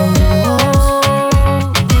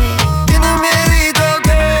 ¿Tienes miedito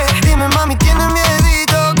qué? Dime, mami, ¿tienes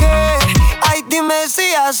miedito qué? Ay, dime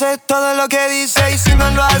si haces todo lo que dices y si no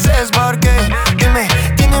lo haces, ¿por qué? Dime,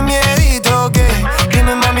 ¿tienes miedito qué?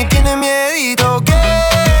 Dime, mami, ¿tienes miedito qué?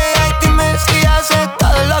 Ay, dime si haces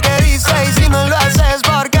todo lo que dices y si no lo haces,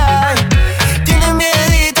 ¿por qué? ¿Tienes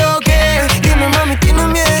miedito qué? Dime, mami, ¿tienes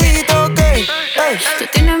miedito qué? Hey. Tú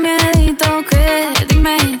tienes miedito que,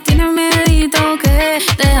 dime, tienes miedito que.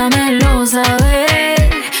 Déjamelo saber,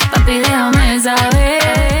 papi, déjame saber.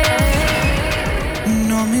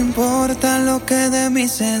 No me importa lo que de mí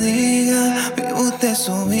se diga. Vive usted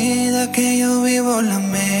su vida, que yo vivo la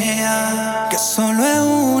mía. Que solo es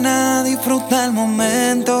una, disfruta el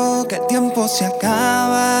momento.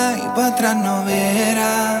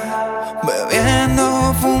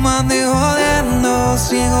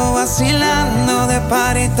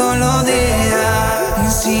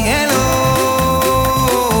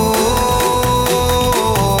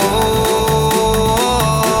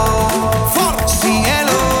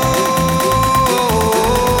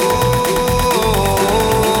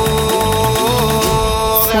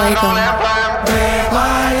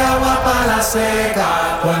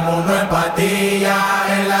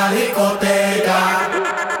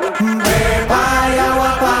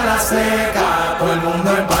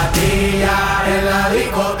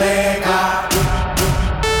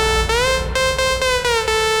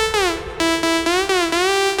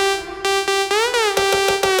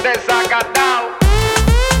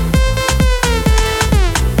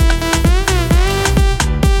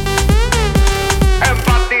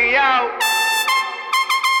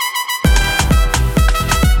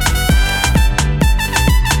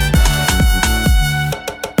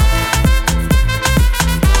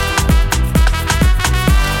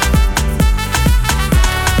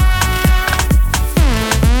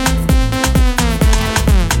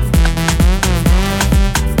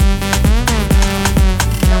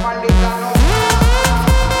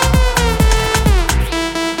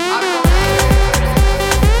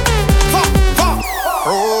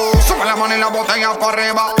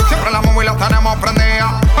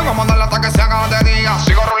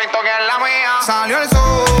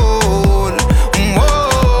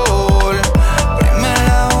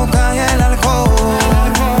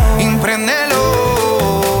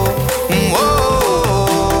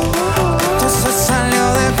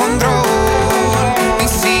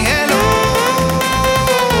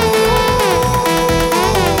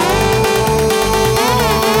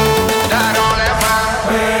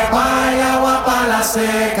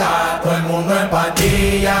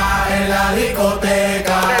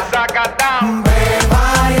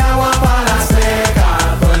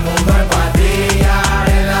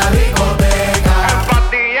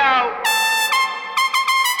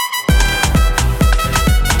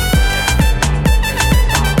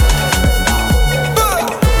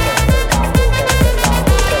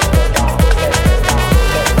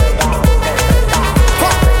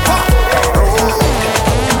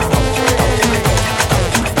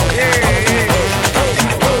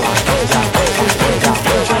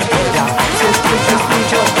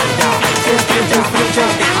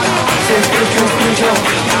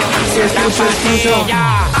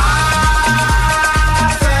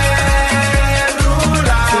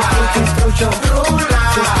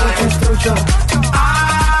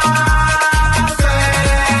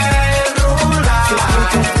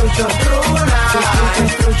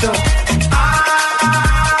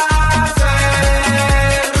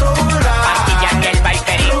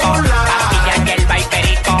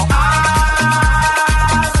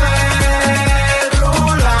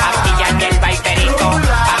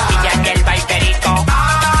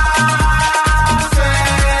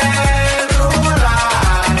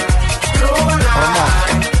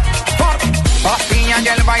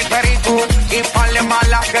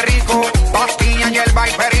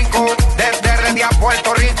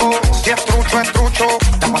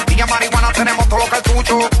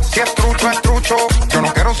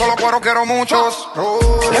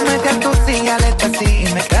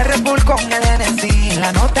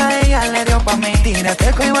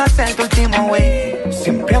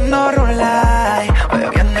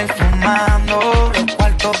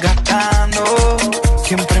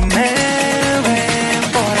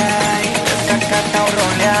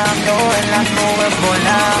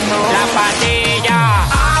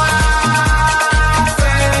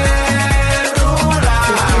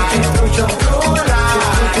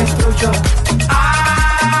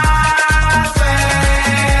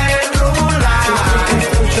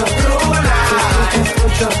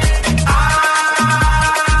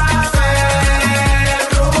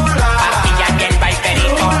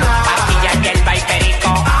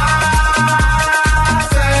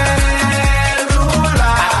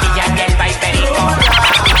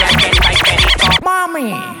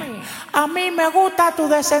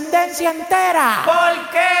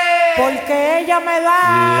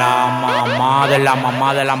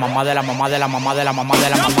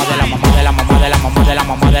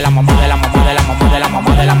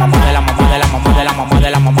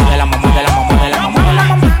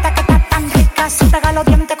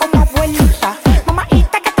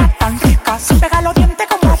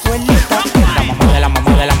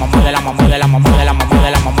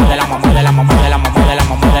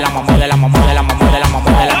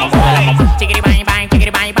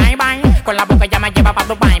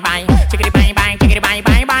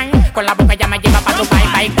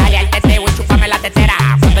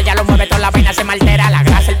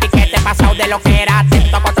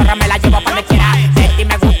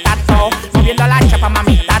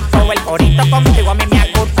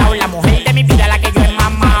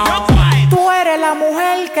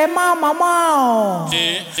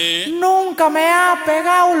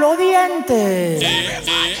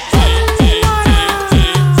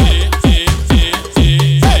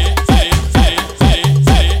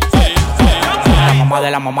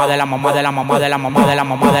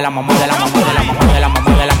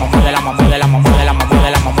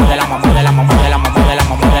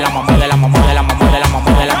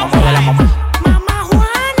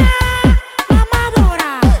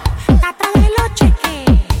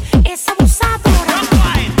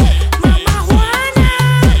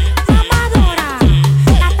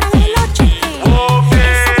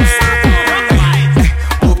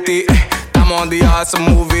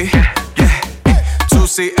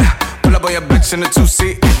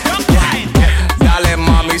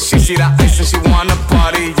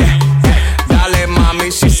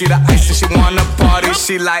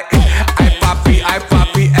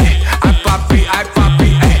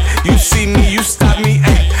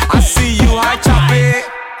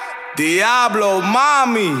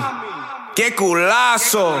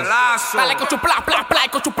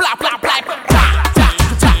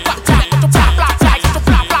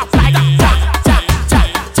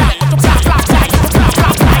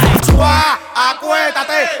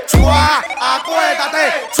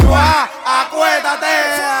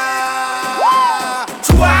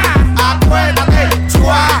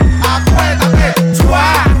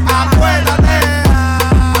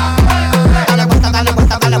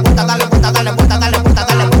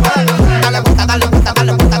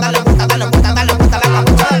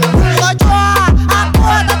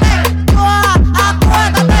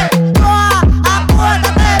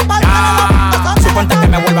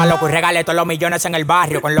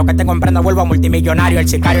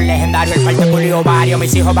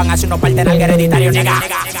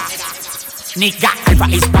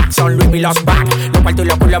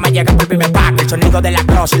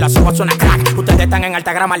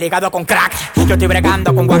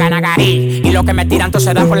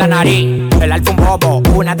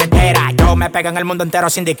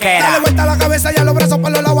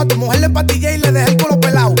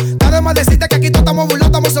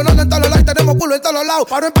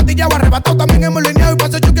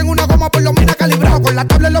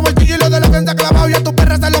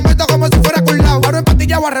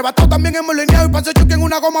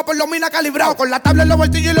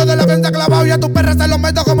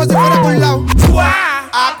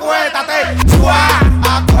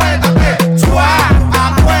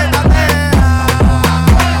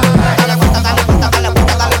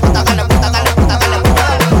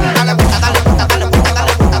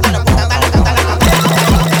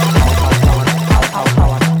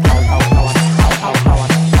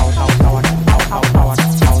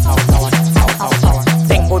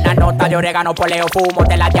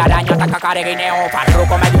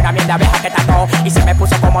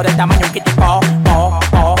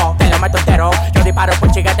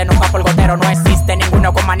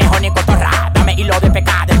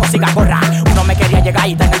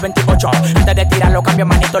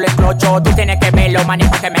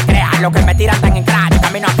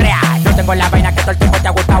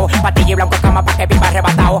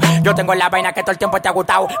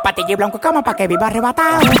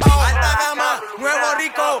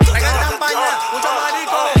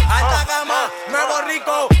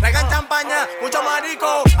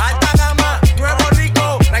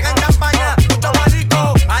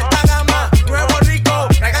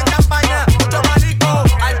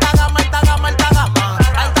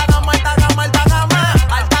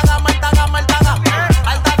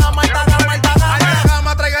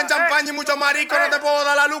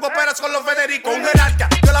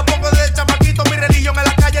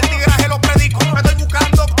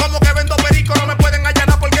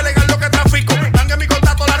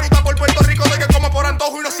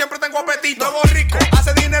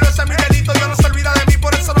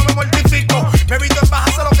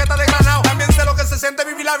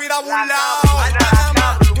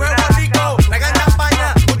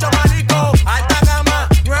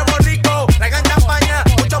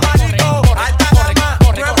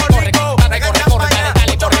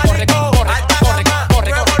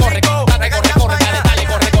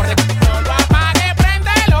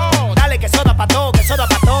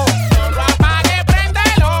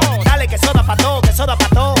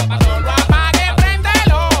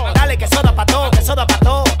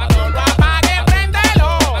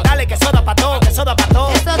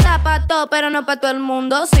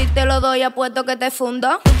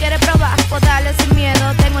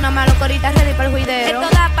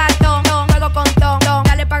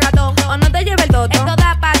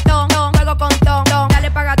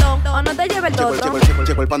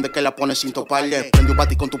 Llegó el pan de que la pone sin toparle. Prendí un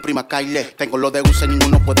bati con tu prima Kyle. Tengo los de UCE,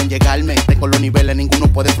 ninguno pueden llegarme. Tengo los niveles,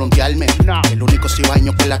 ninguno puede frontearme. El único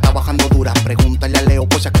cibaño que la está bajando dura. Pregúntale a Leo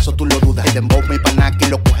por si acaso tú lo dudas. El dembow me panaki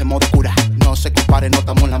lo cogemos de cura. No se compare, no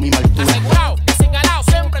estamos en la misma altura. Asegurado, desengalado,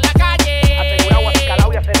 siempre en la calle. Asegurado,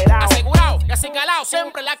 acicalado y acelerado. Asegurado, desengalado,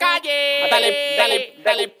 siempre en la calle.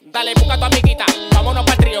 Dale, busca a tu amiguita. Vámonos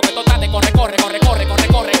pa'l trío, que total te corre.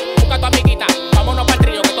 Busca a tu amiguita. Vámonos pa'l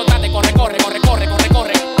trío, que total te corre. Corre. Dale, corre.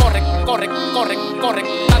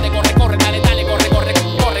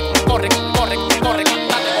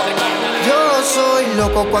 Yo soy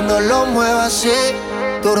loco cuando lo muevo así,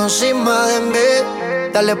 duro encima de mí.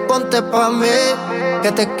 Dale, ponte pa' mí,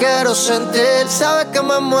 que te quiero sentir. Sabes que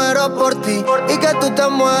me muero por ti y que tú te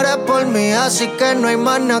mueres por mí, así que no hay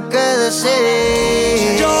más nada que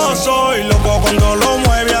decir. Yo soy loco cuando lo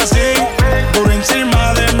mueve así, duro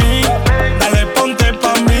encima de mí. Dale, ponte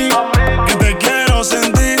pa' mí, que te quiero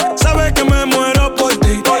sentir. Sabes que me muero por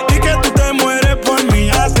ti y que tú te mueres por mí,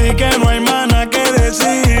 así que no hay más nada que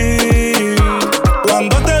decir.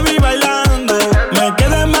 Cuando te vi bailando, me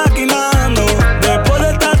quedé maquinando. Después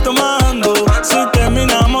de estar tomando, si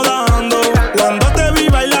terminamos dando. Cuando te vi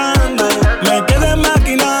bailando, me quedé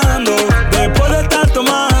maquinando. Después de estar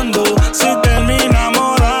tomando, si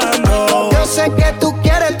terminamos dando. Yo sé que tú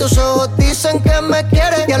quieres, tus ojos dicen que me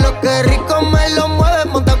quieres. Y a lo que rico me lo mueves,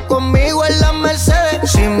 monta conmigo en la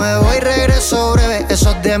Mercedes. Si me voy regreso breve,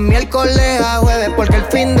 esos de miércoles a jueves, porque el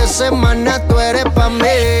fin de semana tú eres pa'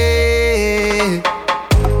 mí.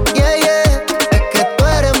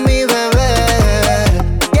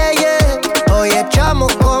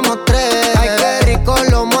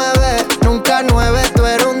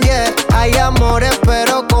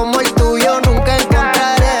 Pero como el tuyo nunca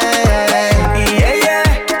encontraré.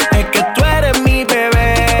 Es que tú eres mi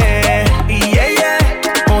bebé.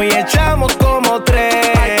 Hoy echamos como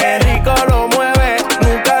 3. Ay, qué rico lo mueve,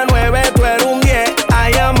 nunca 9, tú eres un 10.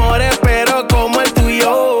 Hay amores, pero como el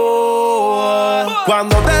tuyo.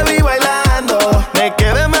 Cuando te vi bailando, me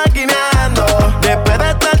quedé maquinando. Después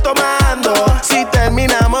de estar tomando, si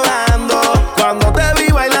terminamos dando. Cuando te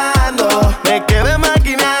vi bailando, me quedé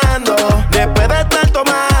maquinando. Después de estar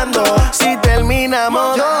tomando, si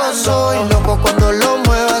terminamos. Yo soy loco cuando lo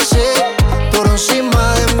muevo así, duro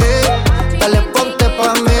encima de mí. Dale, ponte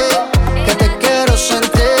pa' mí, que te quiero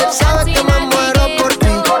sentir. Sabes que me muero por ti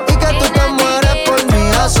y que tú te mueres por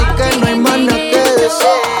mí, así que no hay más nada que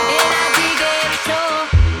decir.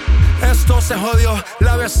 Esto se jodió,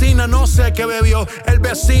 la vecina no sé qué bebió, el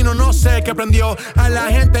vecino no sé qué prendió, a la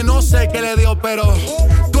gente no sé qué le dio, pero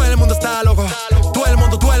todo el mundo está loco, todo el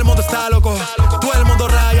mundo está loco, todo el mundo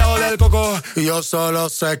rayado del coco, y yo solo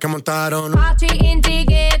sé que montaron. Party in the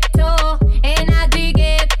ghetto, in the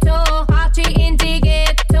ghetto. Party in the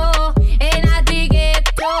ghetto, in the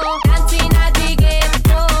ghetto. Dancing at the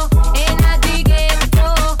ghetto, in the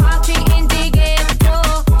ghetto. Party in the ghetto,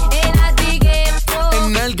 in the ghetto.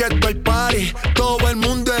 En el ghetto hay party, todo el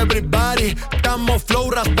mundo everybody. Estamos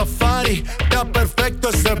flow Rastafari, está perfecto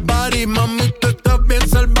ese body. Mami, tú estás bien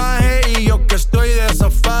salvaje y yo que estoy de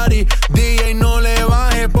safari. DJ no le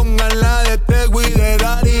baje, pónganla de Tego y de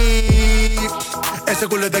Daddy. Ese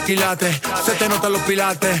culo es de quilate, se te notan los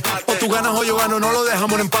pilates. O tú ganas o yo gano, no lo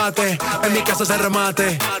dejamos en empate. En mi casa se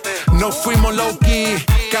remate, no fuimos low key,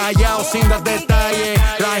 callados sin dar detalles.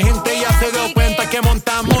 La gente ya se dio cuenta que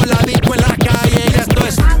montamos la disco en la calle. Y esto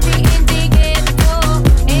es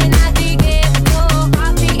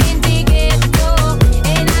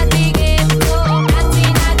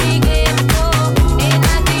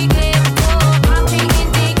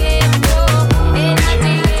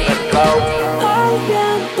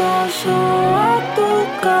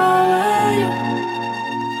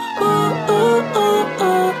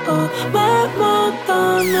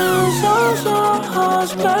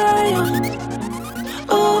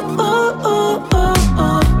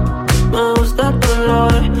me gusta el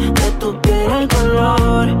color de tu piel, el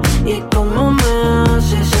color y cómo me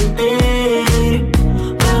hace sentir.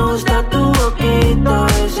 Me gusta tu boquita,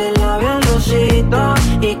 ese labial rosita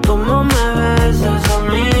y cómo me besas a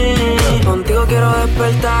mí. Contigo quiero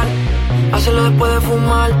despertar, hacerlo después de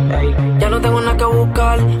fumar. Ya no tengo nada que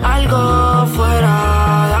buscar, algo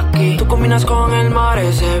fuera de aquí. Tú combinas con el mar,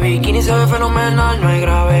 ese bikini se ve fenomenal. No hay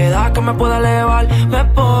gravedad que me pueda elevar, me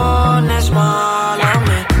pones mal a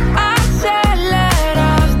mí.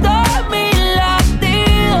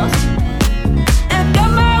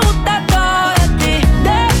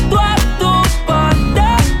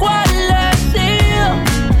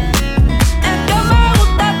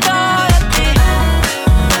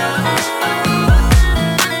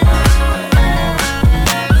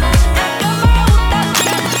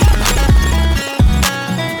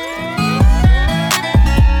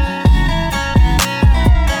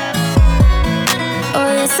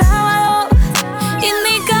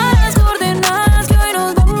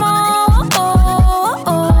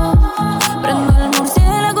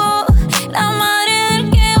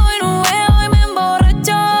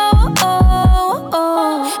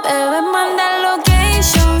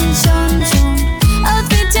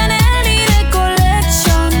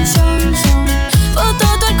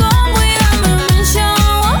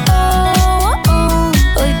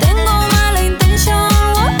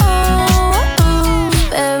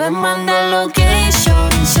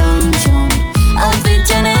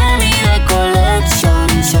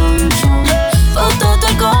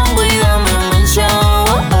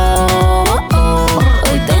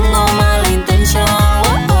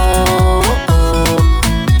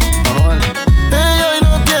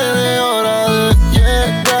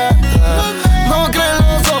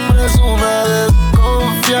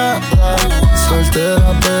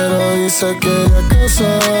 sabe que ella es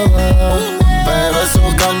casada, pero eso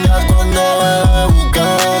cambia cuando bebe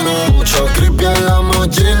Buchanan. Mucho creepy en la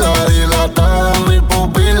mochila, dilatada mi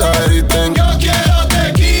pupila, griten yo quiero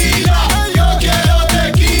tequila, yo quiero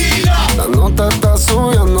tequila. La nota está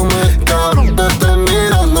subiéndome, cabrón te estoy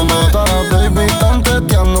mirándome. Todas baby están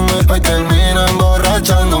teteándome, pa' termina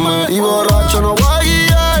emborrachándome. Y borracho no voy a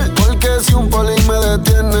guiar, porque si un poli me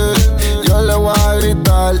detiene, yo le voy a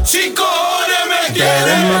gritar 5 horas me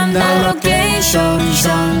quieren mandar location,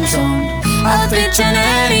 son a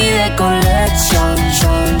Pictionary de collection,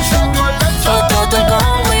 fotos con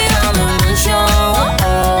William Mansion.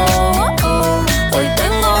 Hoy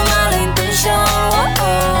tengo mala intención.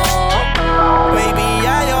 Baby,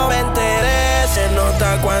 ya yo me enteré, se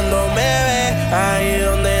nota cuando me ve. Ahí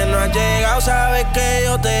donde no has llegado, sabes que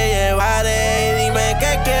yo te llevaré. Y dime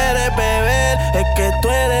qué quieres beber, es que tú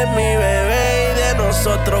eres mi bebé. Y de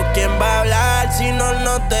nosotros, ¿quién va a hablar si no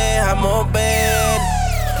nos dejamos ver?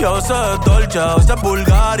 Y a veces es dolce, a veces es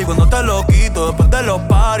vulgar. Y cuando te lo quito, después de los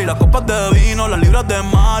party, las copas de vino, las libras de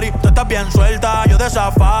Mari. Tú estás bien suelta, yo de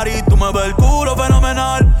safari. Tú me ves el culo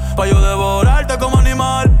fenomenal, pa' yo devorarte como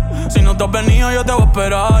animal. Si no te has venido, yo te voy a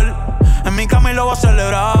esperar. En mi cama y lo voy a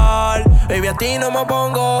celebrar. Baby, a ti no me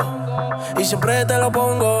pongo, y siempre te lo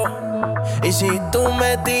pongo. Y si tú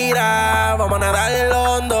me tiras, vamos a nadar en lo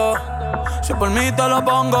hondo. Si por mí te lo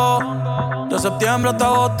pongo, de septiembre hasta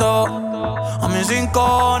agosto. A mis 5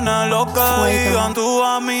 cojones lo que digan tus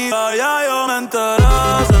amigas, ya yo me enteré.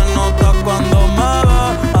 Se nota cuando me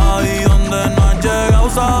ves, ahí donde no has llegado,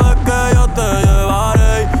 sabes que yo te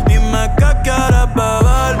llevaré. Dime qué quieres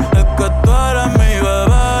beber, es que tú eres mi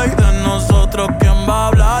bebé. Y de nosotros, ¿quién va a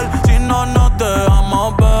hablar si no nos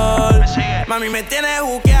dejamos ver? Mami, me tienes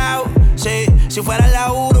juqueado, sí. Si fuera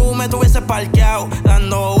la Uru me tuviese parqueado,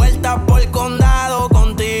 dando vueltas por el condado,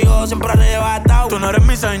 contigo siempre arrebatado. Tú no eres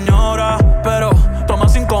mi señora, pero toma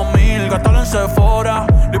 5,000, gástalo en Sephora.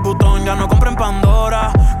 Liputón ya no compra en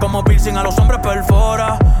Pandora, como piercing a los hombres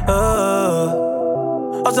perfora.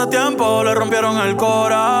 Hace tiempo le rompieron el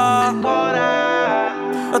cora.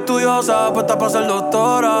 Estudiosa, puesta para ser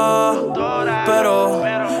doctora, pero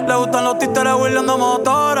le gustan los títeres huirleando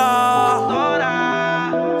motora.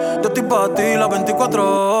 Yo estoy pa' ti las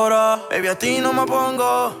 24 horas. Baby, a ti no me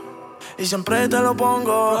pongo, y siempre te lo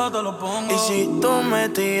pongo. Y si tú me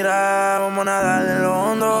tiras, vamos a nadar en lo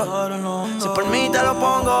hondo. Si por mí te lo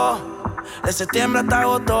pongo, de septiembre hasta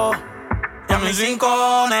agosto. Y a mis 5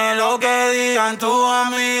 cojones lo que digan tus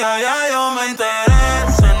amigas, ya yo me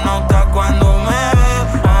enteré. Se nota cuando me ves,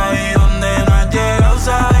 ahí donde no has llegado,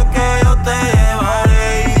 sabes que yo te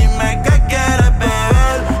llevaré. Y dime qué quieres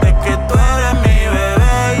beber, es que tú eres mi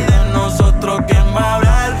bebé. Y de nosotros, ¿quién va a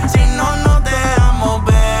hablar si no nos dejamos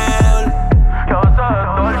ver? Y a veces es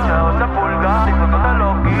dolce, a veces es vulgar. Y cuando te lo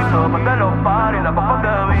quito, después de los party, las copas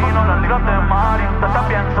de vino, las libras de Mari. Tú estás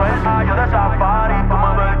bien suelta, yo de safari. Tú me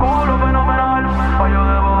ves el culo fenomenal, pa' yo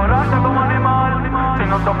devorarte como animal. Si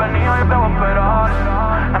no te has venido, yo te voy a esperar.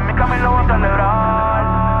 En mi cama y lo voy a celebrar.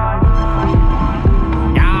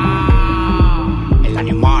 El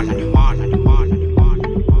animal.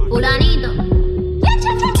 Fulanito.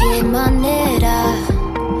 Qué manera,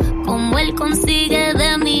 como él consigue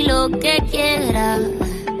de mí lo que quiera.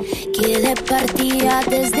 Que de partida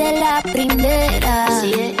desde la primera.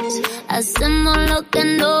 Así es. Hacemos lo que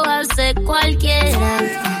no hace cualquiera.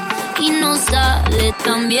 Y no sale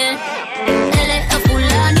tan bien. Él es el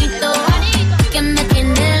fulanito que me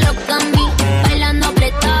tiene loca a mí, bailando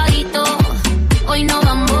apretadito. Hoy no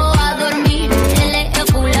vamos a dormir. Él es el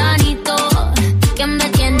fulanito que me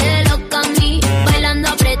tiene loca a mí, bailando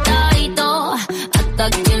apretadito. Hasta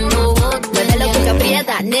que no bote. Mueve lo que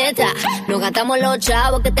aprieta, neta. Nos gastamos los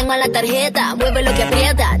chavos que tengo en la tarjeta. Mueve lo que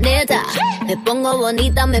aprieta, neta. Me pongo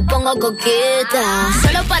bonita, me pongo coqueta.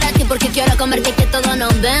 Solo para ti porque quiero comerte que todos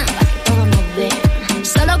nos ven.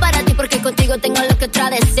 Solo para ti porque contigo tengo lo que otras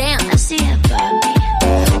desean. Así es,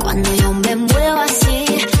 papi. Cuando yo me muevo así,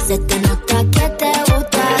 se te nota que te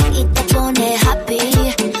gusta y te pone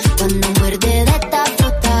happy. Cuando muerde de esta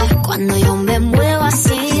fruta. Cuando yo me muevo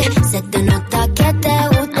así, se te nota que te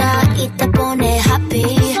gusta y te pone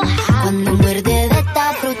happy. Cuando muerde de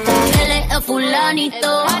esta fruta. Él es el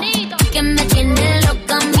fulanito que me tiene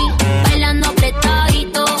loca a mí, bailando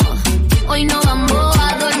apretadito. Hoy no vamos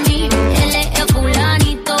a dormir. Él es el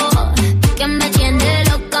fulanito que me tiene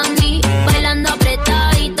loca a mí, bailando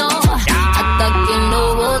apretadito. Hasta que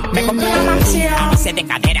no bote. Me compré una mansión a base de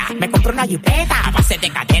cadera. Me compré una jipeta a base de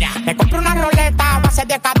cadera. Me compré una roleta a base clase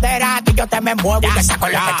de cadera, que yo te me muevo y te saco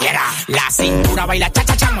lo que quiera. La cintura baila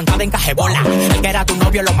cha-cha-cha montada en cajebola. El que era tu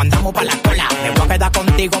novio lo mandamos pa' la cola. Me voy a quedar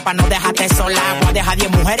contigo pa' no dejarte sola. Voy a dejar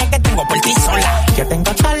 10 mujeres que tengo por ti sola. Yo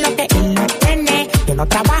tengo todo lo que él no tiene. Yo no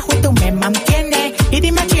trabajo y tú me mantienes. Y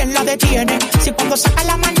dime quién lo detiene. Si cuando saca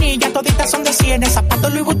la manilla toditas son de cienes.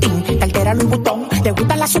 Zapatos Louis Vuitton, cartera Louis Vuitton. Te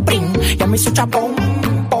gusta la Supreme y a mí su chapón.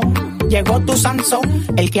 Pom. Llegó tu Sansón,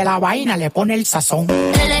 el que a la vaina le pone el sazón.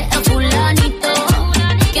 Él es el fulanito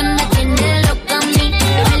que me tiene loca a mí,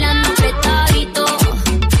 bailando apretadito.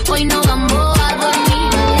 Hoy no vamos a dormir.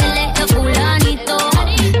 Él es el fulanito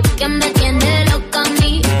que me tiene loca a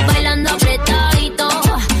mí, bailando apretadito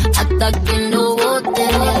hasta que no bote.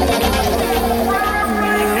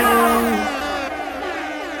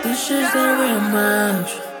 This is the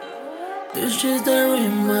rematch. This is the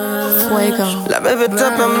rematch. Fuego. La bebé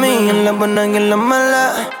está pa' mí, en la buena y en la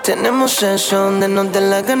mala. Tenemos eso donde nos dé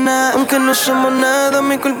la gana. Aunque no somos nada,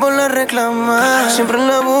 mi cuerpo la reclama. Siempre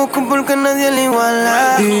la busco porque nadie la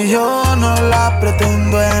iguala. Y yo no la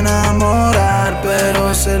pretendo enamorar,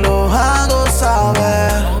 pero se lo hago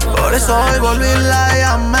saber. Por eso hoy volví y la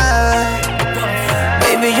llamé.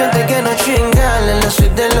 Baby, yo te quiero chingar en la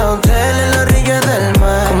suite del hotel, en la orilla del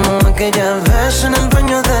mar. Como aquella vez en el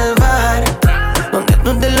baño del bar, donde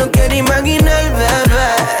tú te lo quieres imaginar,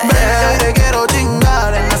 bebé. Baby, te quiero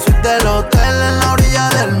chingar en la suite del hotel, en la orilla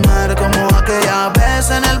del mar. Como aquella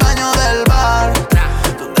vez en el baño del bar,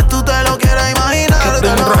 donde tú te lo quieres imaginar.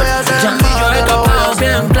 Te lo voy a hacer. Ya yo he tocado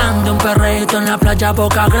bien grande, un perreíto en la playa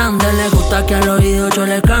Boca Grande. Le gusta que al oído yo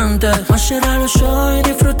le cante. Más cerrar los ojos y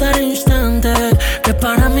disfrutar el instante. Que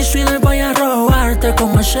para mí sweeter voy a robarte.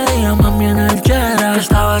 Como ese día mami en el Jera, que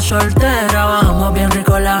estaba soltera, bajamos bien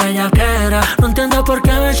rico la bellaquera. No entiendo por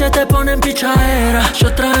qué a veces te ponen pichadera. Si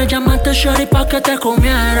otra vez llamaste shorty pa' que te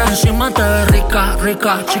comiera. Encima te ves rica,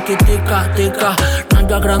 rica, chiquitica, tica.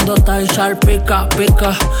 Nalga grandota y salpica,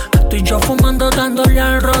 pica. Estoy yo fumando dándole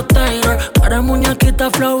al rotator. Para muñequita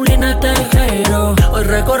flow, Lina Tejero. Hoy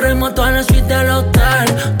recorremos toda la suite del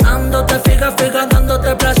hotel, dándote figa, figa,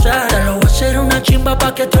 dándote placer. Te lo voy a hacer una chimba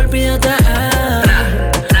pa' que te olvides de él.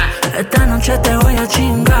 Esta noche te voy a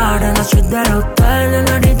chingar en la suite del hotel, en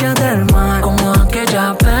la orilla del mar. Como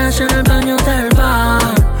aquella vez en el baño del bar,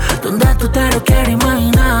 donde tú te lo quieres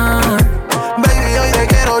imaginar. Baby, hoy te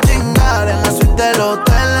quiero chingar en la suite del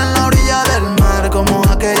hotel, en la orilla del mar. Como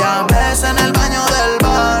aquella vez en el baño del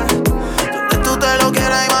bar, donde tú te lo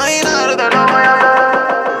quieras imaginar. Te lo voy a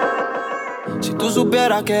hacer. Si tú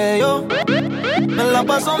supieras que yo me la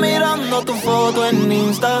paso mirando tu foto en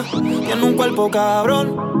Insta, tiene un cuerpo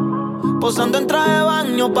cabrón, posando en traje de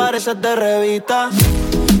baño, pareces de revista.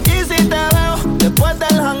 Y si te veo después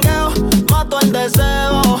del jangueo, mato el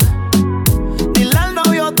deseo. Dile al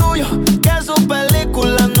novio tuyo que su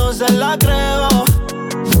película no se la creo.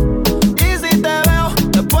 Y si te veo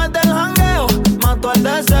después del jangueo, mato el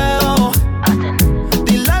deseo.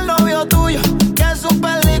 Dile al novio tuyo que su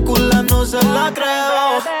película no se la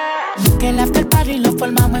creo. Que el after party lo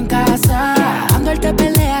formamos en casa. Cuando él te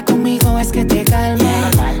pelea conmigo es que te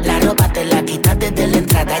calma. La ropa te la quitas desde la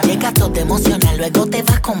entrada. Llegas todo emocional, luego te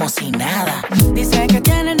vas como si nada. Dice que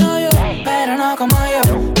tiene novio, pero no como yo.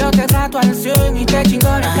 Yo te trato al 100 y te chingo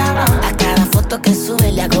la cama. A cada foto que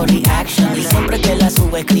sube le hago reaction. Y siempre que la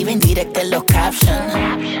subo escribe en directo en los captions.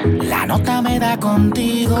 La nota me da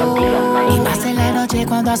contigo. Y más en la noche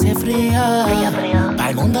cuando hace frío.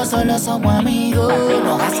 Pa'l mundo solo somos amigos.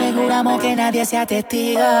 Nos aseguramos que nadie sea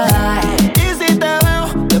testigo. Y si te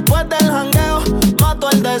veo después del jangueo, mato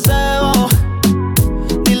el deseo.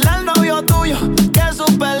 Dile al novio tuyo que su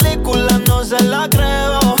película no se la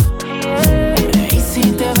creo. Y si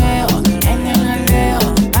te veo en el jangueo,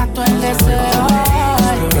 mato el deseo.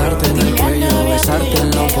 Explorarte en el cuello, besarte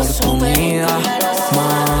en la oportunidad.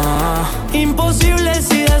 Imposible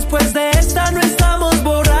si después de esta no estamos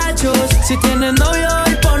borrachos. Si tienes novio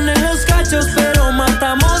y ponen los cachos, pero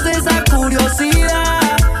matamos de esa curiosidad.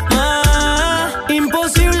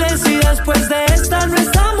 Imposible si después de esta no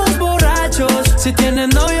estamos borrachos. Si tienes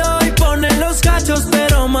novio y ponen los cachos,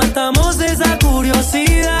 pero matamos de esa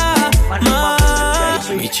curiosidad.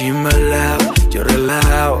 Mi chimbalao, yo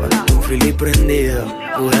relajado, un fili prendido,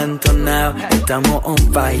 pura entonado. Estamos on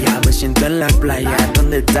fire, me siento en la playa,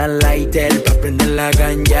 donde está el lighter pa' prender la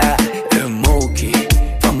ganja. Smokey,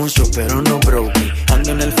 famoso pero no brokey.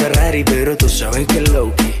 Ando en el Ferrari pero tú sabes que es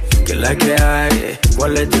low-key. Que la que hay,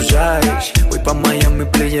 ¿cuál es tu size? Voy pa' Miami,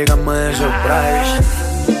 please, llegame de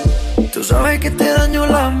surprise. Tú sabes que te daño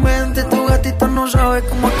la mente, tu gatito no sabe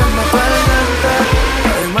cómo te me pendiente.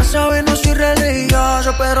 Además sabes no soy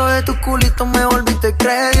religioso, pero de tu culito me volviste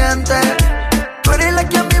creyente. Tú eres la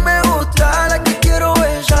que a mí me gusta, la que quiero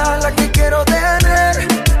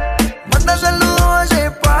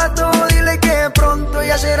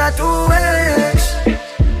será tu ex.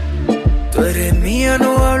 Tú eres mía,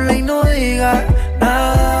 no hable y no diga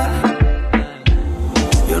nada.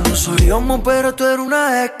 Yo no soy homo, pero tú eres una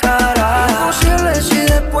descarada. Imposible si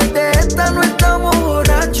después de esta no estamos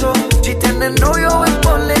borrachos. Si tienes novio, ven,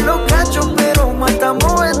 ponle los cachos, pero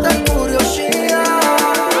matamos esta curiosidad.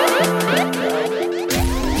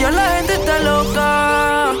 Ya la gente está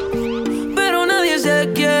loca, pero nadie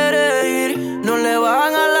se quiere ir. No le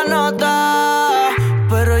bajan a la nota,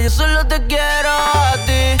 pero yo solo te quiero a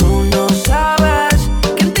ti. Tú no sabes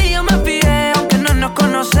que en ti yo me fijé, aunque no nos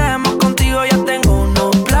conocemos. Contigo ya tengo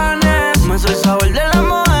unos planes. Me soy sabor de la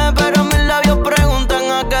mujer, pero mis labios preguntan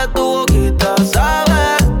a qué tu boquita sabe.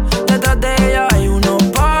 Detrás de ella hay unos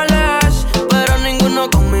pales, pero ninguno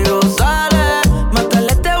conmigo sale. Más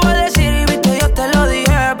tarde te voy a decir, y viste, yo te lo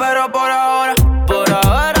dije, pero por ahora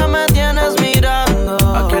me tienes mirando.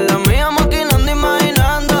 Aquí en la mía maquinando,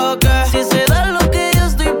 imaginando que si se da lo que yo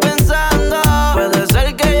estoy pensando, puede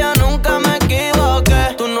ser que yo nunca me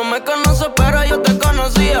equivoque. Tú no me conoces, pero yo te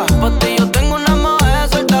conocía. Por ti yo tengo una mujer,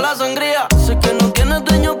 suelta la sangría. Sé que no tienes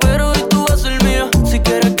dueño, pero hoy tú vas a ser mío. Si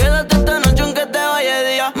quieres quédate esta noche aunque te vaya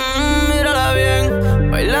de día. Mírala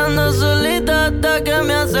bien, bailando solita hasta que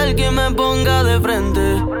me acerque y me ponga de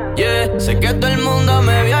frente. Yeah, sé que todo el mundo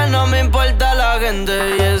me ve, no me importa la gente.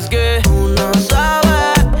 Y es que tú no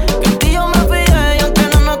sabes que en ti yo me fijé, y aunque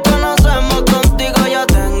no nos conocemos, contigo ya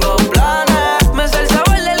tengo planes. Me sé el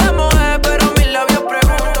sabor de la mujer, pero mis labios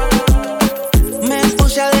preguntan. Me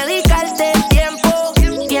puse a dedicarte tiempo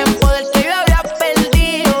del que yo había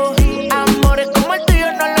perdido. Amores como el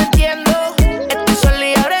tuyo no lo entiendo. Estoy sola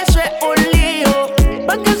y ahora eso es un lío.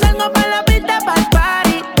 Porque salgo para la pista, para el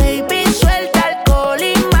party. Baby, suelta alcohol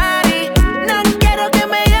y mari. No quiero que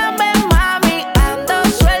me llamen mami. Ando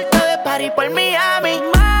suelto de party por Miami.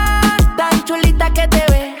 Más tan chulita que te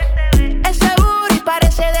ve. Ese booty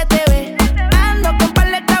parece de TV. Ando con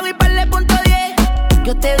par de clavo y par de .10.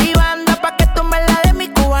 Yo te di banda pa' que tú me la des. Mi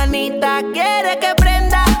cubanita quiere que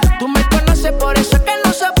prenda. Tú me conoces, por eso es que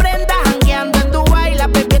no sorprenda. Jangueando en Dubai, la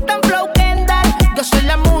baby está en flow Kendall. Yo soy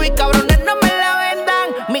la movie, cabrones, no me la vendan.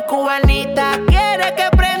 Mi cubanita quiere que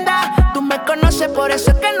prenda. Tú me conoces, por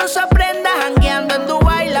eso es que no sorprenda. Jangueando en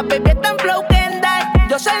Dubai, la baby está en flow Kendall.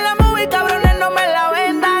 Yo soy la movie, cabrones, no me la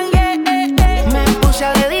vendan. Me puse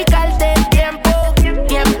a dedicarte tiempo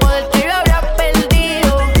del que yo había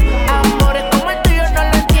perdido. Amores como el tuyo no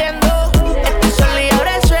lo entiendo. Estoy sola y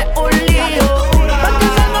ahora eso es un lío. Porque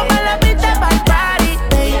salgo para la pista, para el party.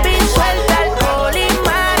 Baby, suelta alcohol y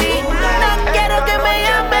mari. No quiero que me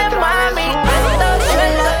llamen mami. Ando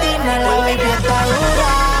suelta, Tina, la baby está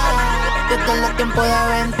dura. Desde los tiempos de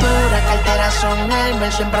aventura, carteras son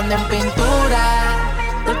Elmer, siempre ando en pintura.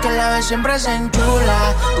 Porque la vez siempre se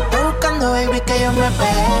enchula. Tú estás buscando, baby, que yo me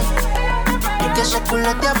pegue. Y que ese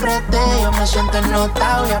culo te apreté. Yo me siento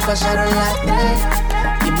ennotado, ya pasaron las 3.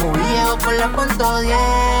 Y muy viejo con la .10.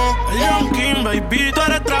 Young King, baby, tú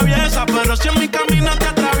eres traviesa, pero si en mi camino te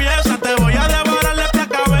atraviesa, te voy a devorarle la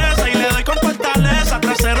cabeza y le doy con fortaleza.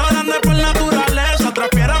 Trasero grande por naturaleza, otra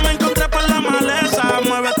fiera me encontré por la maleza.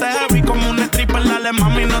 Muévete heavy como un stripper, dale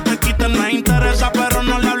mami, no te quites, me interesa, pero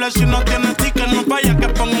no le hables si no tienes ticket. No vaya que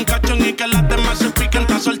ponga un cachón y que las demás se piquen.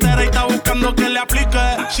 Está soltera y está buscando que le aplique.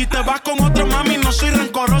 Si te vas con otro, mami, no soy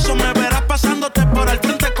rencoroso. Me verás pasándote por el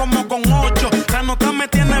frente como con 8. La nota me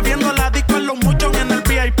tiene viendo la disco en los muchos. En el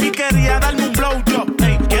VIP quería darme un blowjob.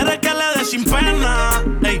 Ey, quiere que le dé sin pena.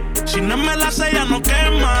 Ey, si no me la sella no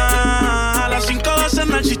quema. A las 5 veces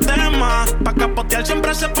en el sistema. Pa' capotear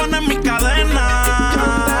siempre se pone en mi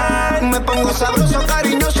cadena. Me pongo sabroso,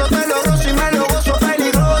 cariñoso, te lo rozo y me lo gozo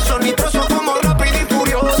peligroso. Nitroso como rápido y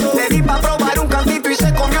furioso. Le di pa' probar un cantito y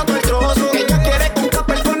se comió todo el trozo. Ella quiere con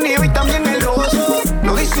capa el tornillo y también el oso.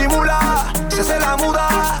 No disimula, se hace la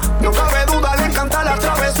muda. No cabe duda, le encanta la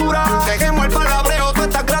travesura. Dejemos el palabreo, tú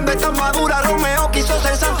estás grande, estás madura. Romeo quiso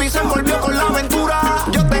ser santo y se envolvió con la aventura.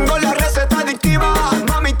 Yo tengo la receta adictiva,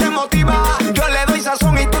 mami te motiva. Yo le doy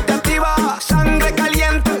sazón y tú te activas. Sangre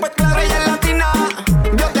caliente, pues clara y es latina.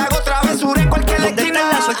 Yo te hago travesura en cualquier esquina. ¿Dónde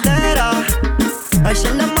está la soltera? Alza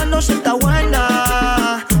la mano si está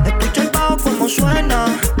buena. Escucha el bajo como suena.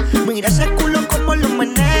 Mira ese culo como lo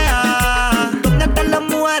menea. ¿Dónde están las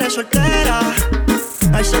mujeres solteras?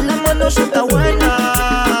 Alza la mano si está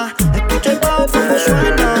buena. Escucha el bajo como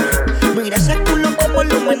suena. Mira ese culo como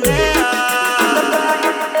lo menea.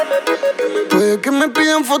 Puede que me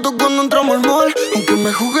pidan fotos cuando entramos al mall. Aunque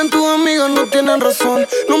me juzguen tus amigas no tienen razón.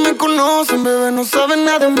 No me conocen, bebé, no saben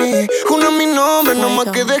nada de mí. Juro mi nombre, no más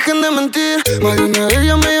que dejen de mentir. Más de una de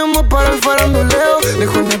ellas me llamó para el faranduleo.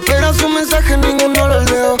 Dejó en espera su mensaje, ninguno lo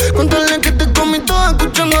leo. Cuéntale que te comí toda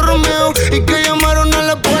escuchando a Romeo. Y que llamaron a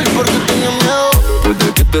la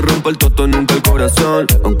te rompa el toto, nunca el corazón.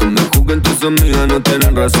 Aunque me juzguen tus amigas, no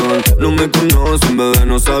tienen razón. No me conocen, bebé,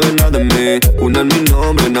 no saben nada de mí. Una en mi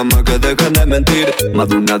nombre, nada más que dejen de mentir. Más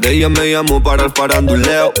de una de ellas me llamó para el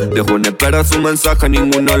faranduleo. Dejo en espera su mensaje,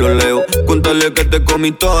 ninguno lo leo. Cuéntale que te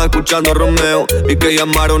comí toda escuchando a Romeo. Y que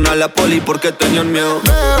llamaron a la poli porque tenían miedo.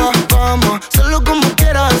 Beba, vamos, hazlo como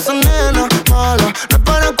quieras, esa nena mala. No es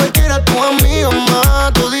para cualquiera, tu amigo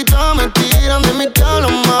más. Toditas me tiran, de mí te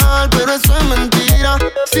hablan mal, pero eso es mentira.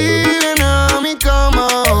 Si viene a mi cama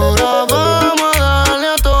ahora, vamos a darle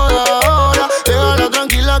a toda hora. Déjala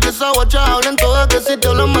tranquila que esa guacha hablen todas. Que si te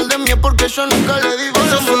hablan mal de mí es porque yo nunca le digo.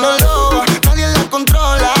 Ella es una loba, nadie la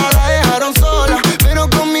controla. La dejaron sola, pero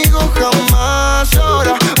conmigo jamás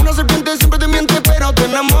llora. Una serpiente siempre te miente, pero te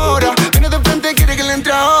enamora. Viene de frente, quiere que le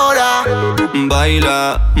entre ahora.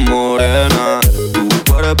 Baila, morena, tu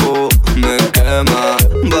cuerpo me quema.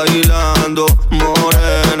 Bailando,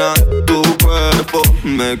 morena, tu cuerpo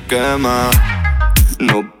me quema.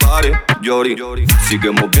 No pares, Yori,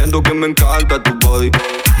 sigue moviendo que me encanta tu body.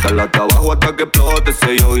 Dale hasta abajo hasta que explote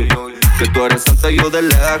ese yogi. Que tú eres santa y yo de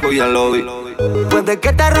lejos ya lo vi. Puede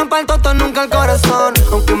que te rompa el toto, nunca el corazón.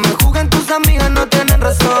 Aunque me juzguen tus amigas, no tienen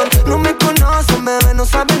razón. No me conocen, bebé, no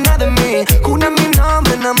saben nada de mí. Jura mi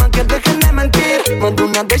nombre, nada más que dejen de mentir. Más de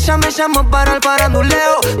una de ellas me llamó para el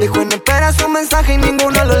faranduleo. Dijo en espera su mensaje y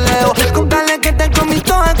ninguno lo leo. Contale que te comí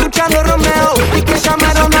todo escuchando a Romeo. Y que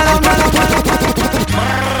llamaron a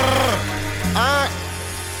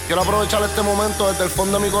Quiero aprovechar este momento desde el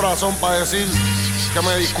fondo de mi corazón para decir que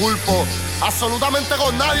me disculpo absolutamente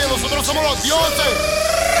con nadie. Nosotros somos los dioses.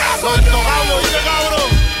 Los intocables, ¿oíste,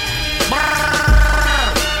 cabrón?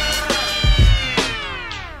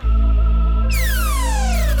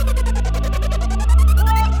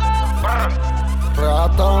 Real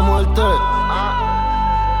hasta la muerte.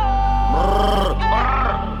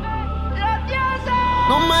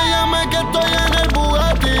 No me llames que estoy en el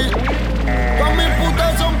Bugatti. Todas mis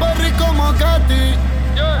putas son perris como Katy.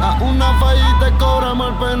 A una fallita y cobramos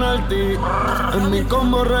el penalti. En mi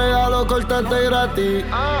combo regalo cortarte gratis.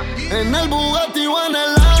 En el Bugatti o en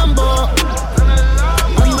el Lambo.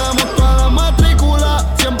 Andamos toda la matrícula.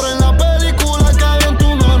 Siempre en la película, cabrón,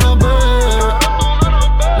 tú no nos ves.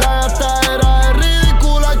 La gastadera es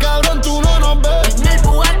ridícula, cabrón, tú no nos ves. En el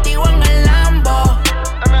Bugatti o en el Lambo.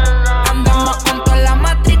 Andamos con toda la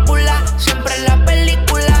matrícula. Siempre en la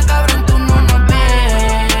película, cabrón, tú no nos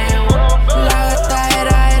ves. La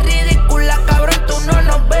gastadera es ridícula, cabrón, tú no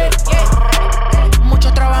nos ves.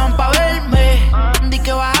 Muchos trabajan pa' verme. Di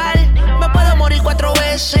que bajar, me puedo morir 4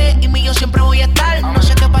 veces. Y mi yo siempre voy a estar. No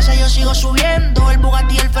sé qué pasa, yo sigo subiendo. El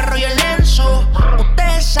Bugatti, el Ferro y el Enzo.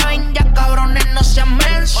 Ustedes saben ya, cabrones, no sean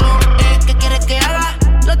mensos. ¿Qué quieres que haga?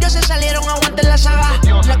 Los dioses salieron, aguanten la saga.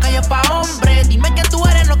 La calle pa' hombres, dime que tú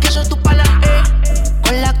eres, no que son tus panas.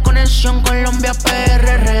 Con la conexión Colombia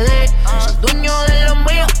PRRD. Soy dueño de lo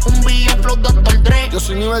mío, un billón flow Dr. Dre. Yo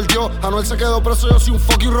soy nivel Dios, Anuel se quedó preso, yo soy un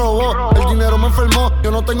fucking robot. El dinero me enfermó,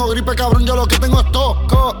 yo no tengo gripe, cabrón, yo lo que tengo es todo.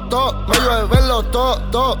 Me llevo de verlo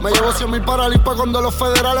todo. Me llevo 100.000 para Lispa cuando los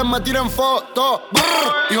federales me tiren fotos.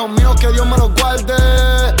 Hijos míos, que Dios me los guarde.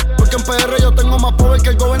 Porque en PR yo tengo más poder que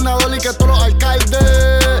el gobernador y que todos los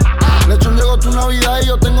alcaldes. Lechón, llegó tu Navidad y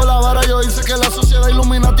yo tengo la vara. Yo hice que la sociedad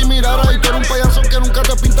Illuminati mirara. Y tú eres un payaso que nunca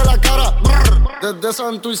te pinta la cara. Desde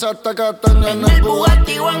Santurce hasta Cataña. En el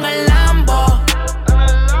Bugatti o en el Lambo.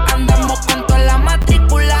 Andamos con toda la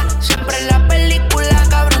matrícula. Siempre en la película,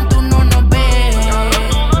 cabrón,